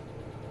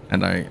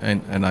 And I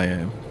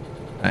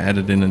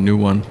added in a new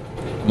one.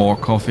 More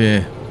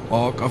coffee.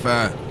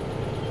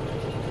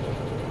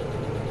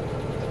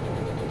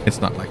 It's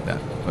not like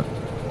that, but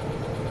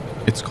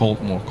it's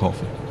called more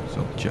coffee.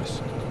 So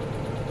just.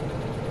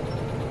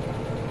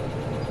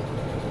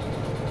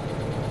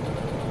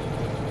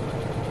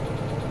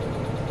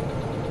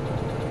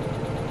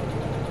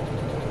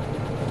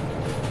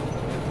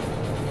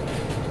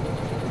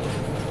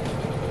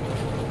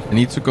 I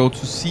need to go to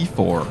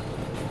C4.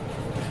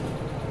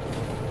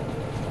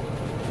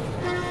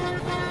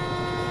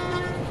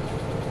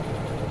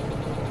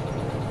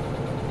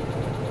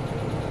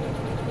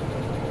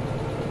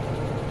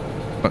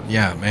 But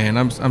yeah, man,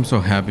 I'm so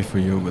happy for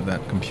you with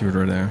that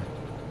computer there.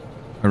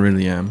 I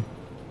really am.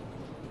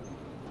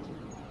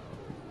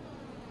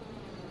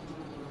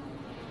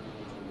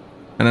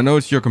 And I know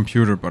it's your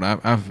computer, but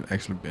I've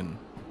actually been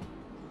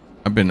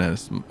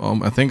as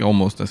I think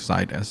almost as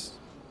side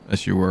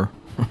as you were.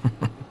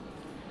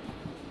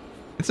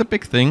 It's a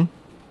big thing,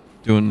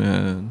 doing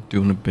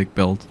a big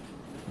build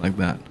like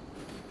that.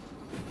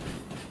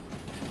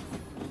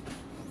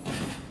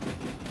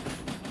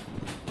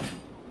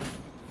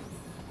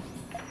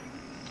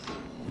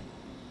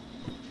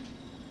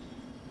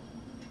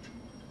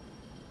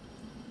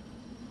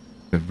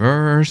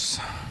 Reverse.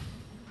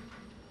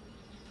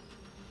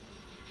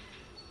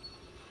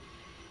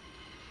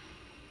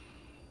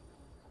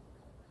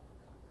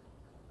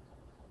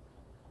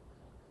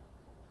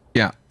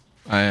 Yeah,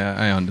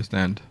 I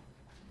understand.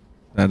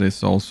 That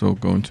is also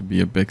going to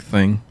be a big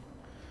thing.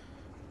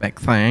 Big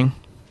thing.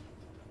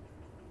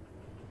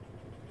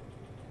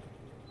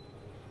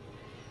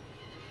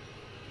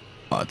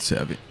 Oh, it's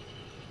heavy.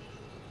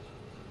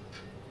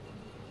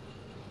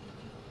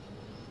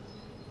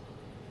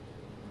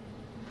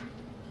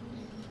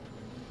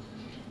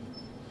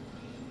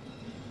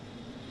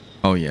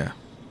 yeah.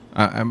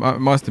 I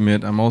must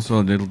admit, I'm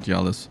also a little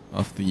jealous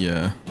of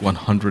the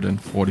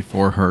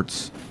 144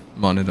 hertz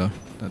monitor.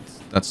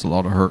 That's a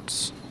lot of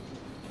hertz.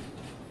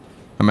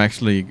 I'm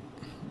actually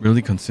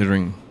really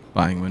considering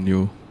buying a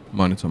new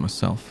monitor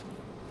myself.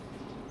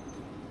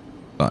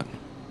 But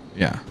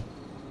yeah,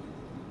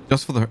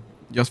 just for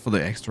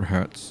the extra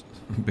hertz,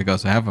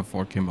 because I have a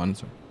 4K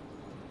monitor,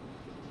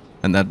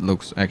 and that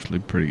looks actually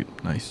pretty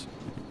nice.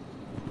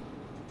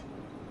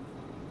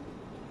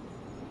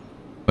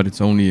 But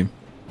it's only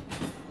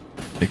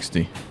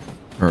 60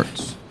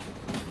 hertz.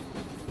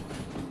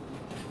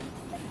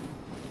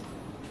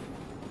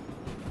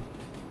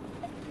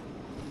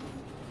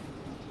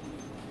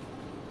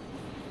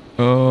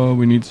 Oh,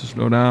 we need to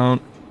slow down.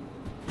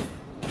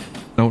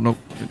 No,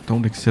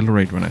 don't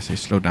accelerate when I say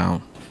slow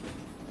down.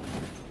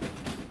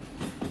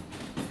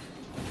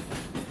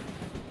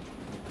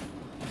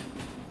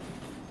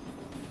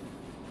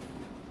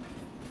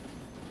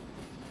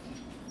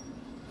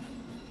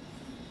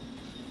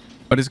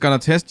 But it's gonna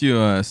test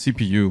your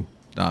CPU,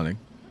 darling.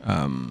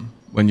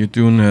 When you're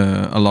doing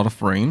a lot of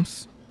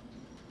frames,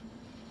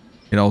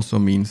 it also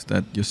means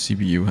that your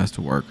CPU has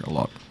to work a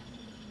lot.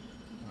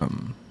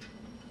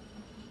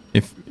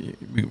 If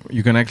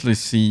you can actually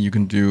see, you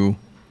can do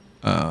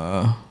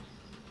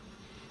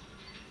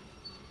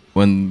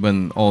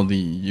when all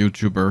the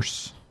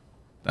YouTubers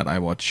that I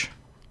watch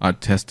are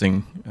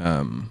testing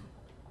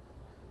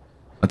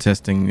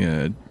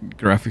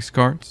graphics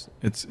cards.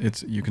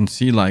 It's you can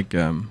see like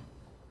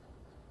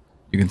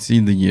you can see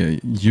the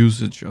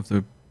usage of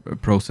the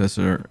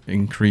processor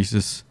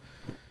increases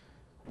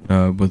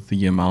with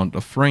the amount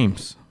of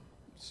frames.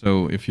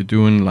 So if you're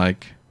doing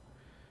like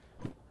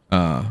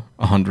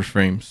 100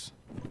 frames,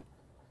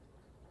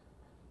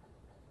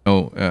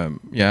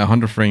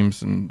 100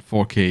 frames in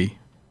 4K,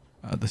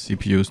 the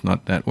CPU is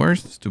not that.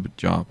 Where's the stupid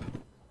job?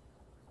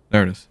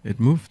 There it is. It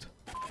moved.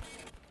 I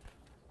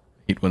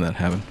hate when that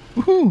happened.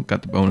 Woohoo!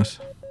 Got the bonus.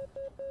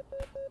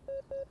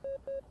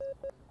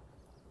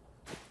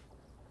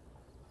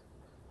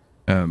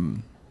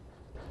 And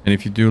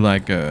if you do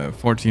like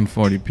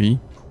 1440p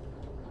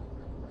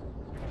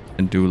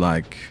and do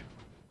like,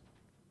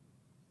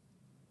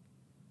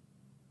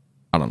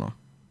 I don't know,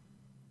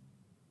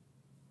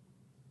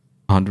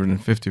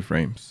 150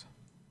 frames,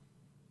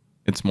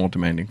 it's more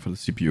demanding for the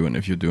CPU. And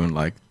if you're doing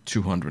like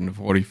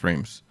 240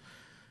 frames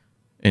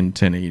in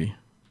 1080,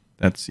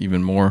 that's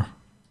even more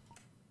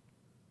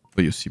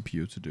for your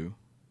CPU to do.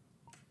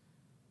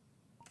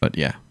 But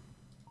yeah,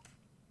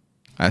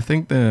 I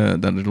think that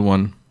little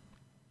one,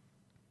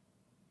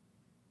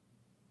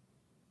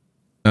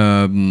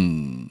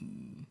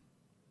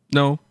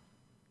 no,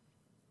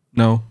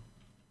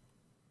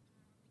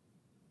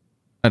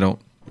 I don't.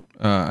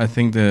 I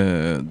think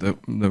the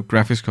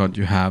graphics card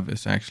you have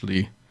is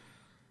actually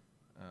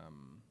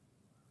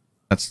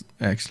that's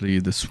actually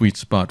the sweet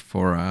spot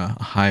for a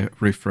high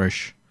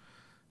refresh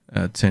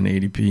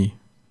 1080p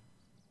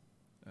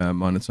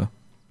monitor.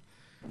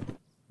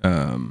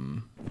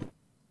 The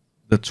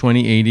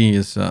 2080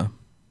 is a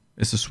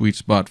sweet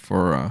spot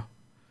for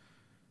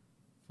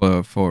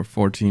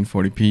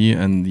 1440p,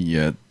 and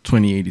the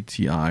 2080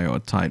 Ti or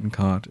Titan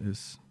card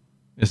is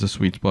a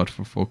sweet spot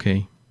for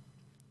 4K.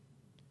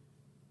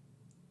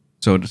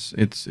 So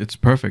it's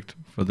perfect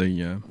for the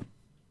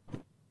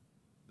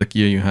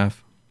gear you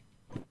have.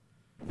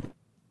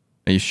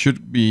 And you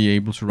should be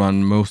able to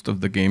run most of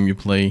the game you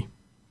play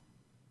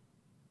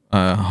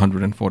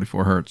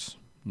 144 hertz,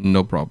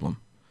 no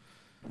problem.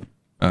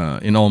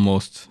 In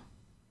almost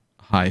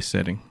high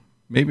setting,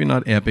 maybe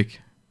not epic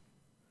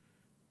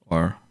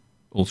or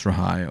ultra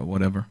high or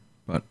whatever,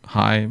 but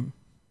high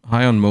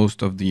on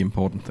most of the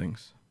important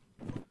things.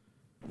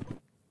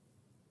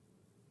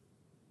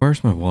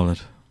 Where's my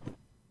wallet?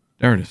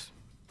 There it is.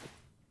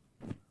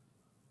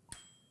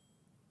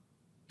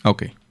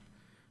 Okay.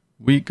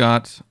 We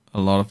got a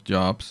lot of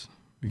jobs.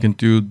 We can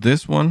do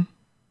this one,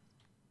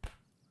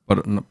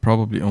 but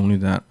probably only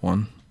that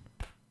one.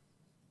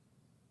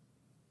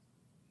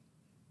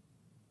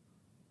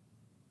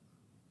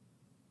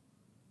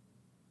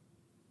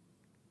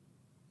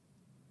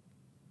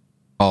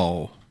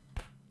 Oh,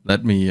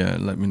 let me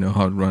know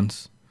how it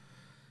runs.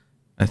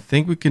 I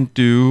think we can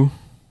do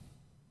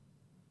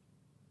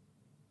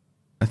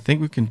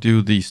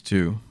these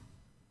two.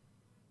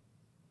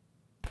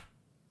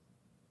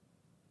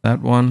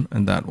 That one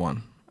and that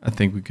one. I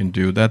think we can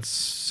do. That's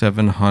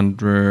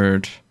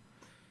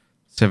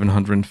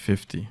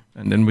 750.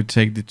 And then we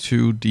take the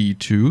two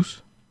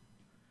D2s.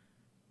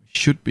 We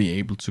should be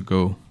able to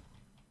go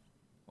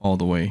all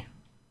the way.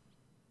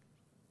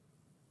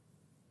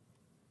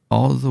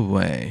 All the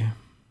way.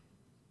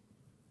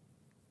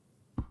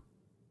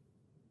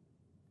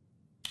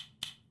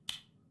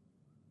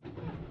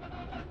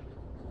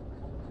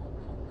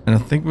 And I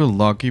think we're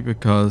lucky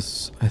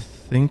because I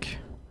think...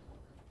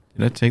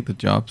 Did I take the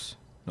jobs?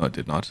 No, I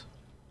did not.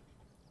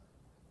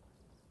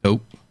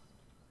 Nope.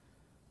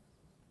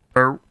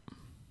 Oh.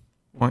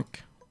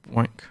 Wank.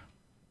 Wank.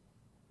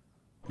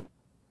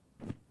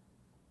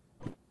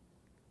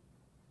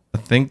 I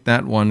think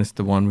that one is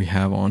the one we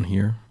have on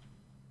here.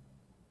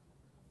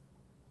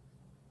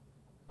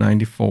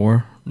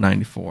 94,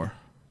 94.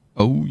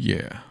 Oh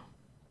yeah.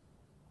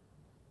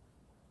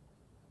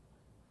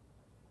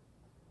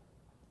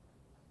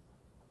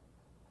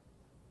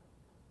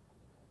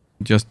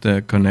 Just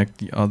connect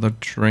the other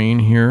train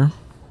here.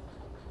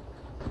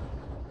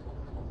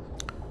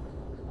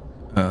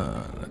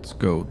 Let's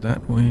go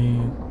that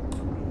way.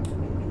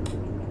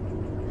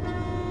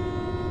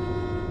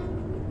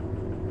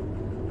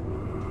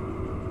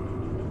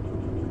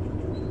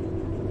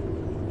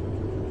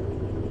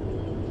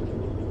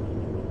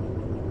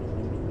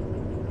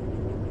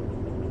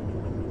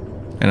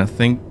 And I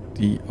think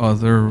the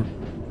other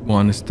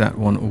one is that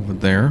one over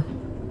there.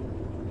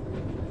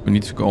 We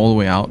need to go all the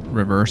way out,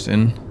 reverse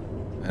in,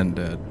 and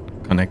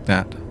connect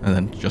that, and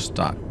then just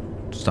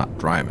start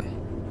driving.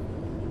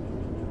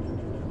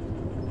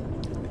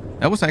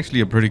 That was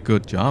actually a pretty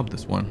good job,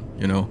 this one.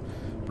 You know,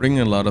 bring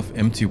a lot of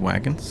empty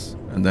wagons,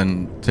 and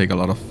then take a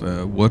lot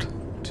of wood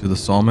to the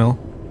sawmill.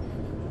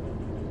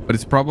 But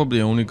it's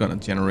probably only gonna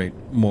generate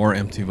more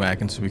empty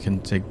wagons we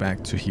can take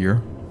back to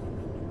here.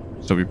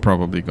 So we're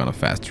probably gonna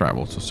fast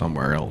travel to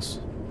somewhere else.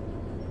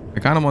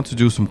 I kind of want to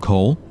do some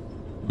coal,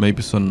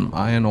 maybe some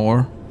iron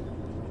ore.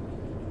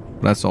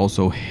 But that's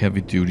also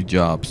heavy duty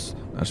jobs,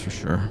 that's for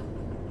sure.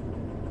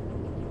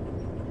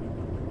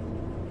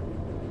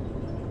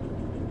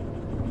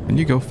 Can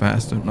you go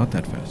faster? Not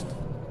that fast.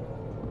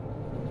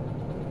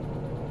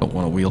 Don't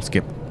want to wheel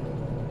skip.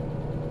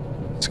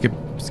 Skip,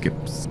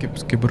 skip, skip,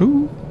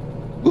 skip-a-doo.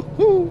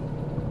 Woohoo!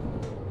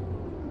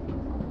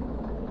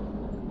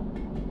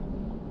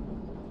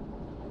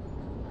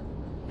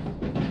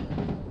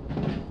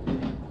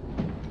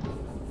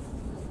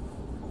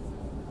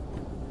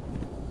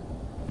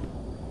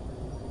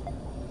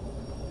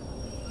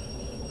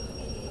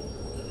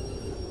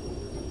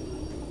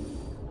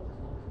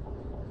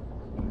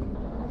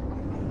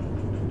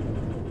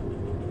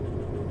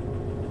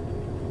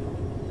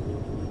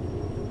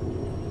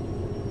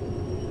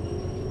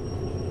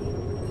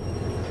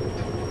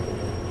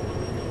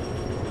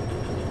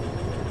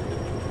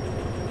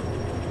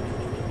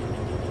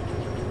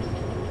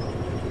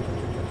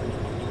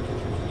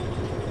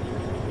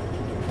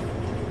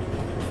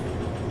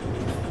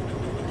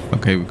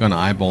 Okay, we're gonna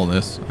eyeball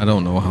this. I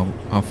don't know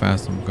how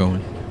fast I'm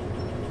going.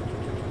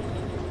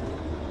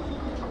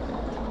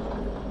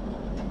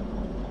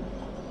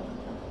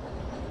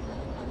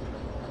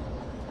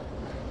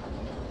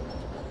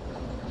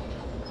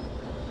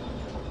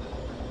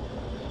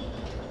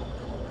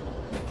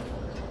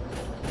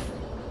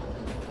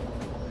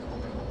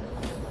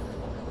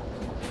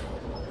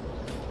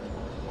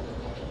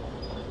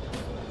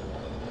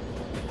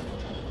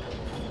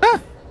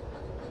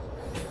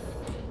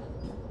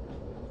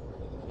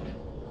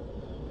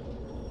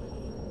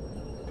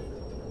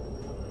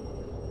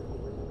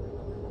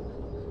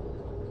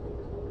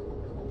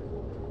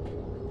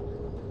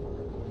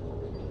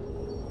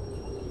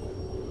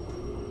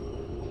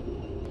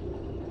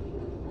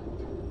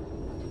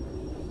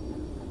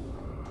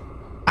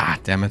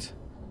 Damn it.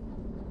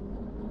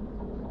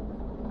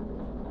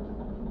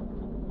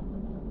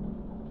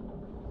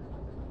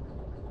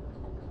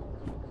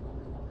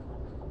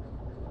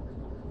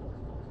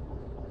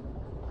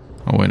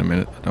 Oh, wait a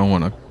minute. I don't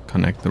want to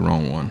connect the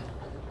wrong one.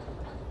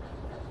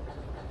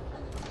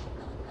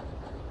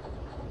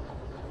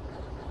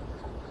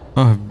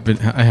 Oh,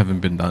 I haven't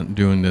been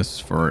doing this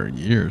for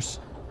years.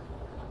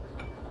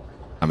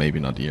 Maybe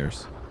not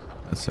years.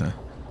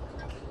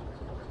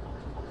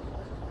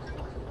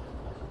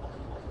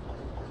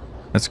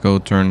 Let's go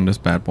turn this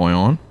bad boy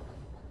on.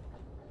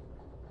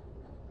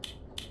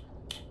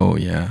 Oh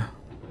yeah.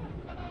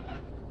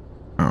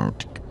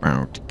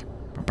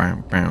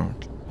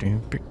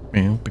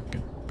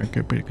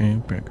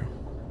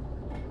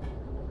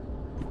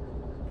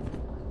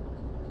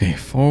 Okay,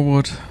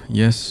 forward.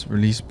 Yes.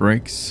 Release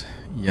brakes.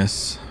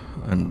 Yes.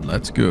 And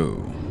let's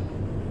go.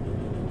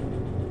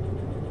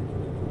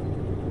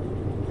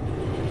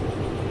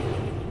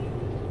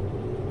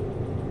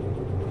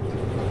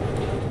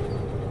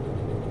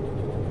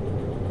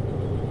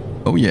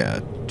 Oh yeah,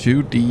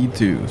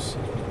 2D2s.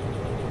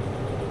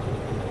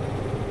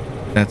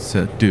 That's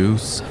a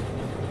deuce.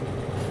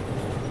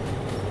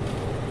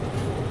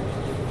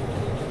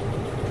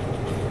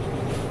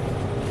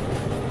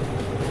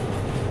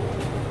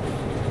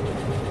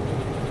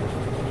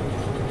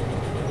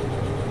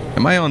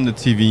 Am I on the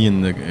TV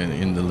in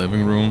the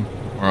living room,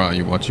 or are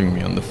you watching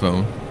me on the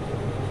phone?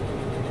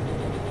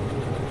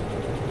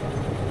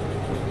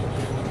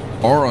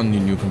 Or on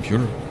your new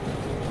computer?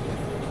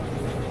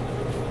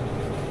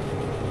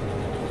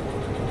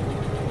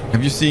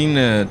 Have you seen,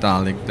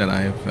 Dalek, that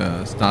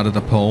I've started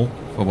a poll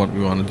for what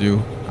we want to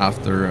do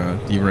after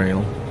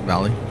Derail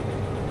Valley?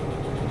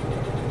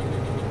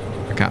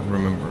 I can't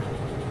remember.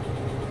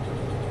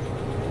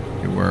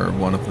 You were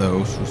one of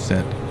those who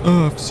said,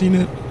 "Oh, I've seen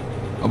it.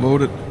 I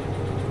voted."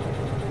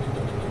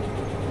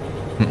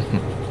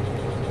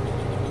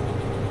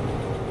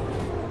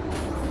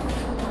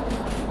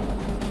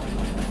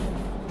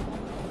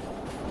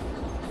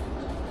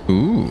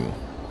 Ooh.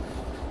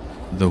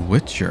 The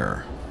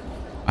Witcher.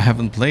 I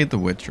haven't played The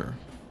Witcher.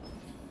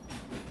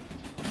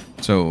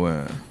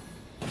 So,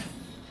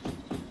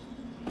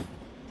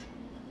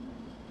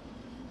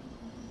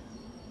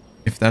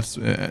 if that's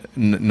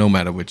no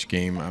matter which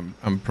game,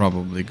 I'm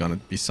probably gonna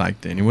be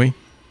psyched anyway,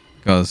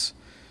 because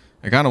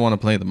I kind of want to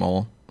play them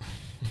all.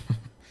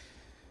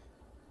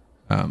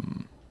 I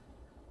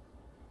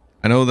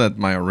know that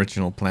my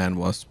original plan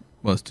was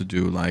to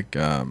do like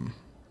a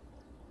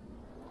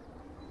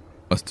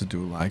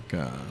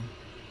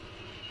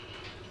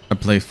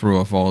playthrough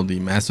of all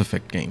the Mass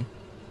Effect game.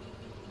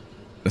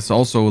 It's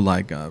also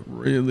like a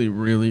really,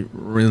 really,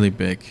 really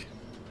big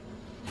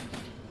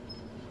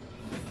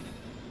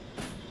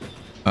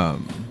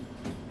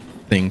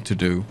thing to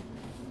do.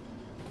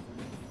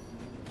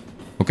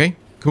 Okay,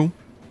 cool.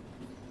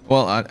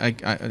 Well, I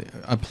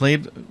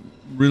played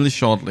really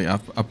shortly. I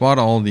bought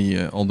all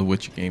the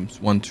Witcher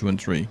games, 1, 2, and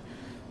 3,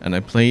 and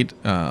I played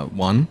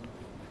 1,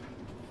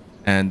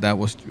 and that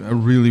was a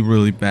really,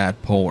 really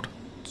bad port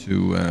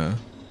to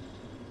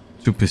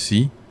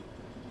PC.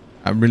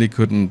 I really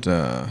couldn't.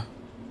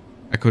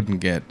 I couldn't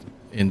get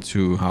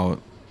into how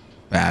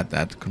bad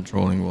that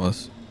controlling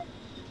was.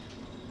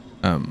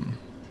 And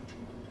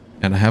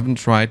I haven't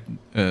tried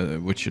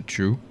Witcher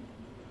 2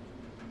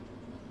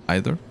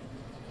 either.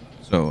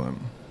 So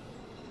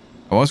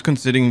I was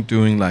considering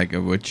doing like a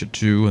Witcher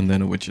 2 and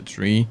then a Witcher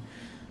 3.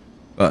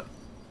 But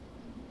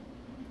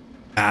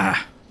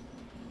I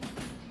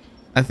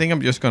think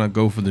I'm just gonna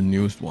go for the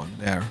newest one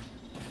there.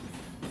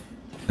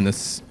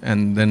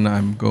 And then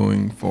I'm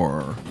going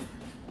for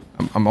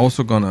I'm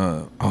also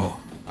gonna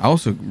I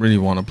also really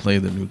want to play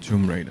the new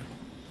Tomb Raider.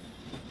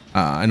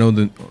 I know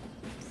the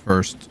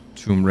first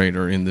Tomb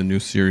Raider in the new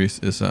series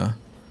is oh,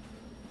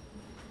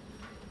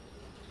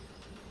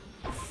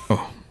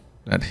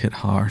 that hit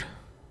hard.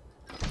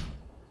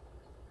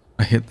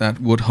 I hit that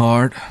wood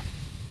hard.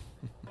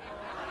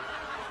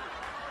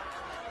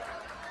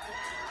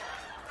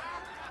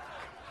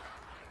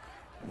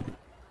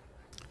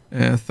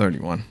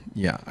 31.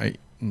 Yeah, I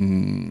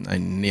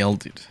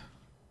nailed it.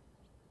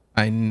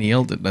 I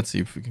nailed it. Let's see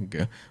if we can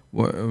go.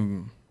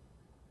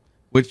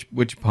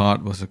 Which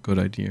part was a good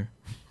idea?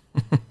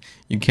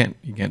 you can't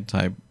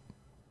type.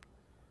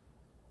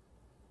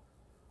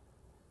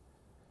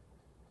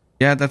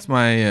 Yeah, that's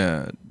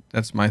my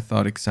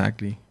thought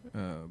exactly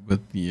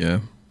with the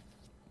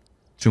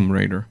Tomb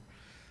Raider.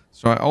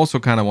 So I also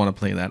kind of want to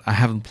play that. I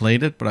haven't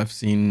played it, but I've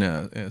seen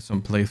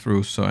some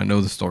playthroughs, so I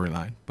know the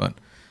storyline. But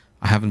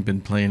I haven't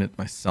been playing it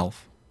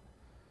myself.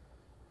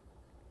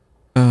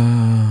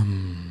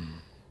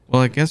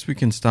 Well, I guess we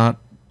can start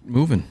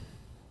moving.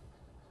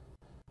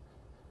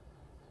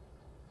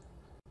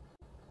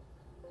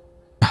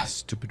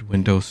 Stupid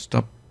Windows,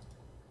 stop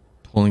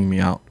pulling me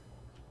out.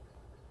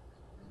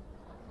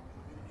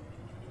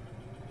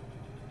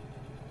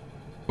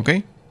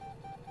 Okay.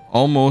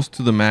 Almost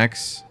to the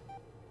max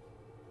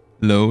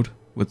load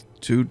with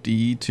 2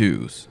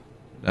 D2s.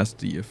 That's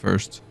the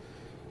first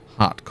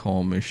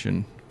hardcore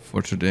mission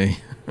for today.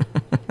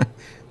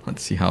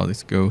 Let's see how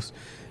this goes.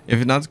 If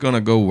it's not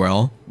gonna go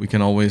well, we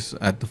can always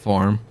at the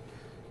farm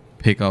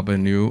pick up a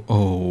new.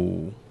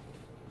 Oh,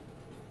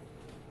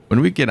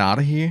 when we get out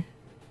of here,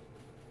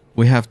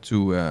 we have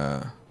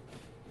to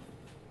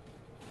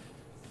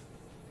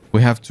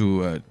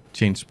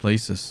change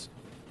places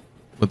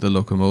with the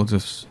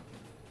locomotives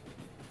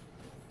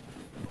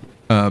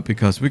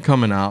because we're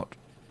coming out.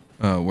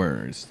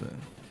 Where is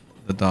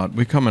the dot?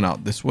 We're coming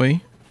out this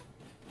way,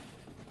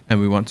 and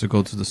we want to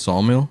go to the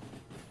sawmill.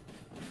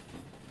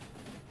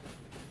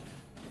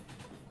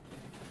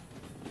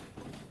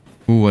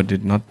 Ooh, I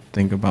did not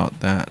think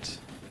about that.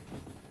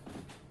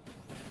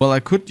 Well,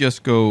 I could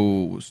just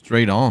go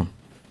straight on.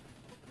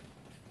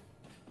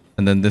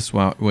 And then this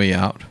way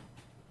out.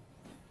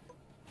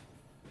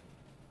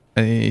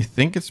 I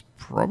think it's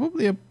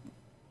probably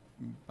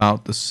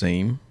about the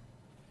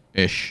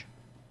same-ish.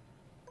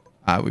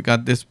 We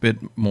got this bit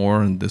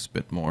more and this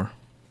bit more.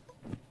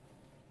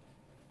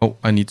 Oh,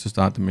 I need to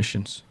start the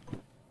missions.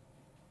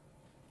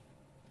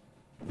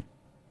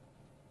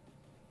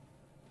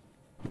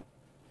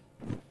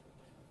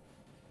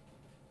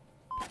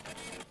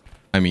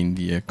 I mean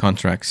the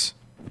contracts.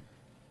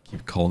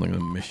 Keep calling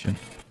them mission.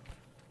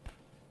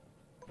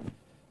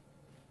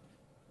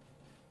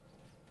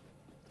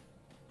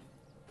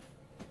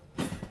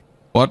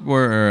 What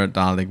were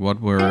Dalek?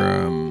 What were